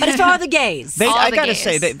Act. But it's for all the gays. I got to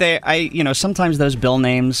say, sometimes those bill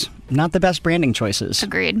names, not the best branding choices.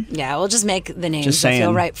 Agreed. Yeah, we'll just make the names Just that feel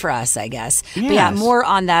saying. right for us, I guess. Yes. But yeah, more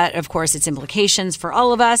on that, of course, its implications for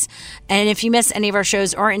all of us. And if you miss any of our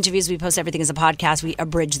shows or interviews, we post everything as a podcast. We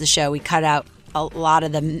abridge the show. We cut out a lot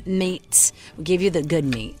of the meat. We give you the good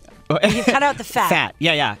meat. You cut out the fat.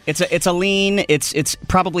 Yeah. It's a lean. It's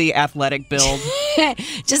probably athletic build.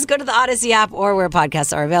 Just go to the Odyssey app or where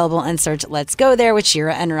podcasts are available and search Let's Go There with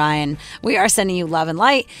Shira and Ryan. We are sending you love and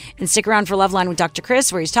light. And stick around for Loveline with Dr.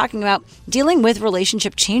 Chris, where he's talking about dealing with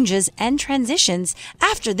relationship changes and transitions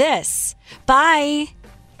after this. Bye.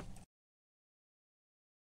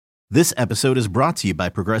 This episode is brought to you by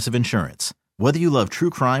Progressive Insurance. Whether you love true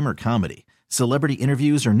crime or comedy, celebrity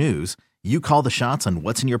interviews or news, you call the shots on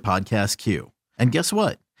what's in your podcast queue. And guess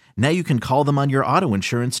what? Now you can call them on your auto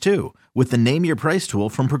insurance too with the Name Your Price tool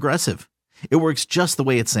from Progressive. It works just the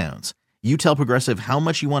way it sounds. You tell Progressive how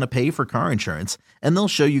much you want to pay for car insurance, and they'll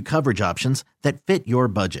show you coverage options that fit your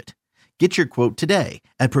budget. Get your quote today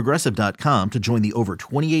at Progressive.com to join the over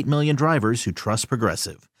 28 million drivers who trust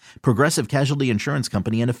Progressive. Progressive Casualty Insurance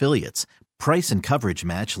Company and Affiliates. Price and coverage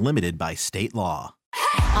match limited by state law.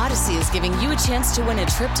 Odyssey is giving you a chance to win a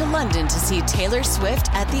trip to London to see Taylor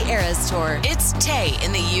Swift at the Eras Tour. It's Tay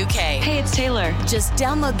in the UK. Hey, it's Taylor. Just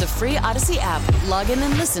download the free Odyssey app, log in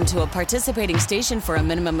and listen to a participating station for a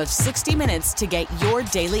minimum of 60 minutes to get your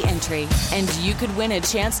daily entry. And you could win a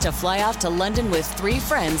chance to fly off to London with 3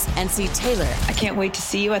 friends and see Taylor. I can't wait to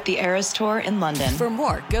see you at the Eras Tour in London. For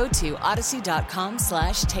more, go to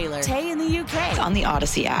odyssey.com/Taylor. Tay in the UK. It's on the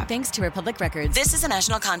Odyssey app. Thanks to Republic Records. This is a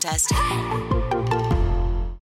national contest.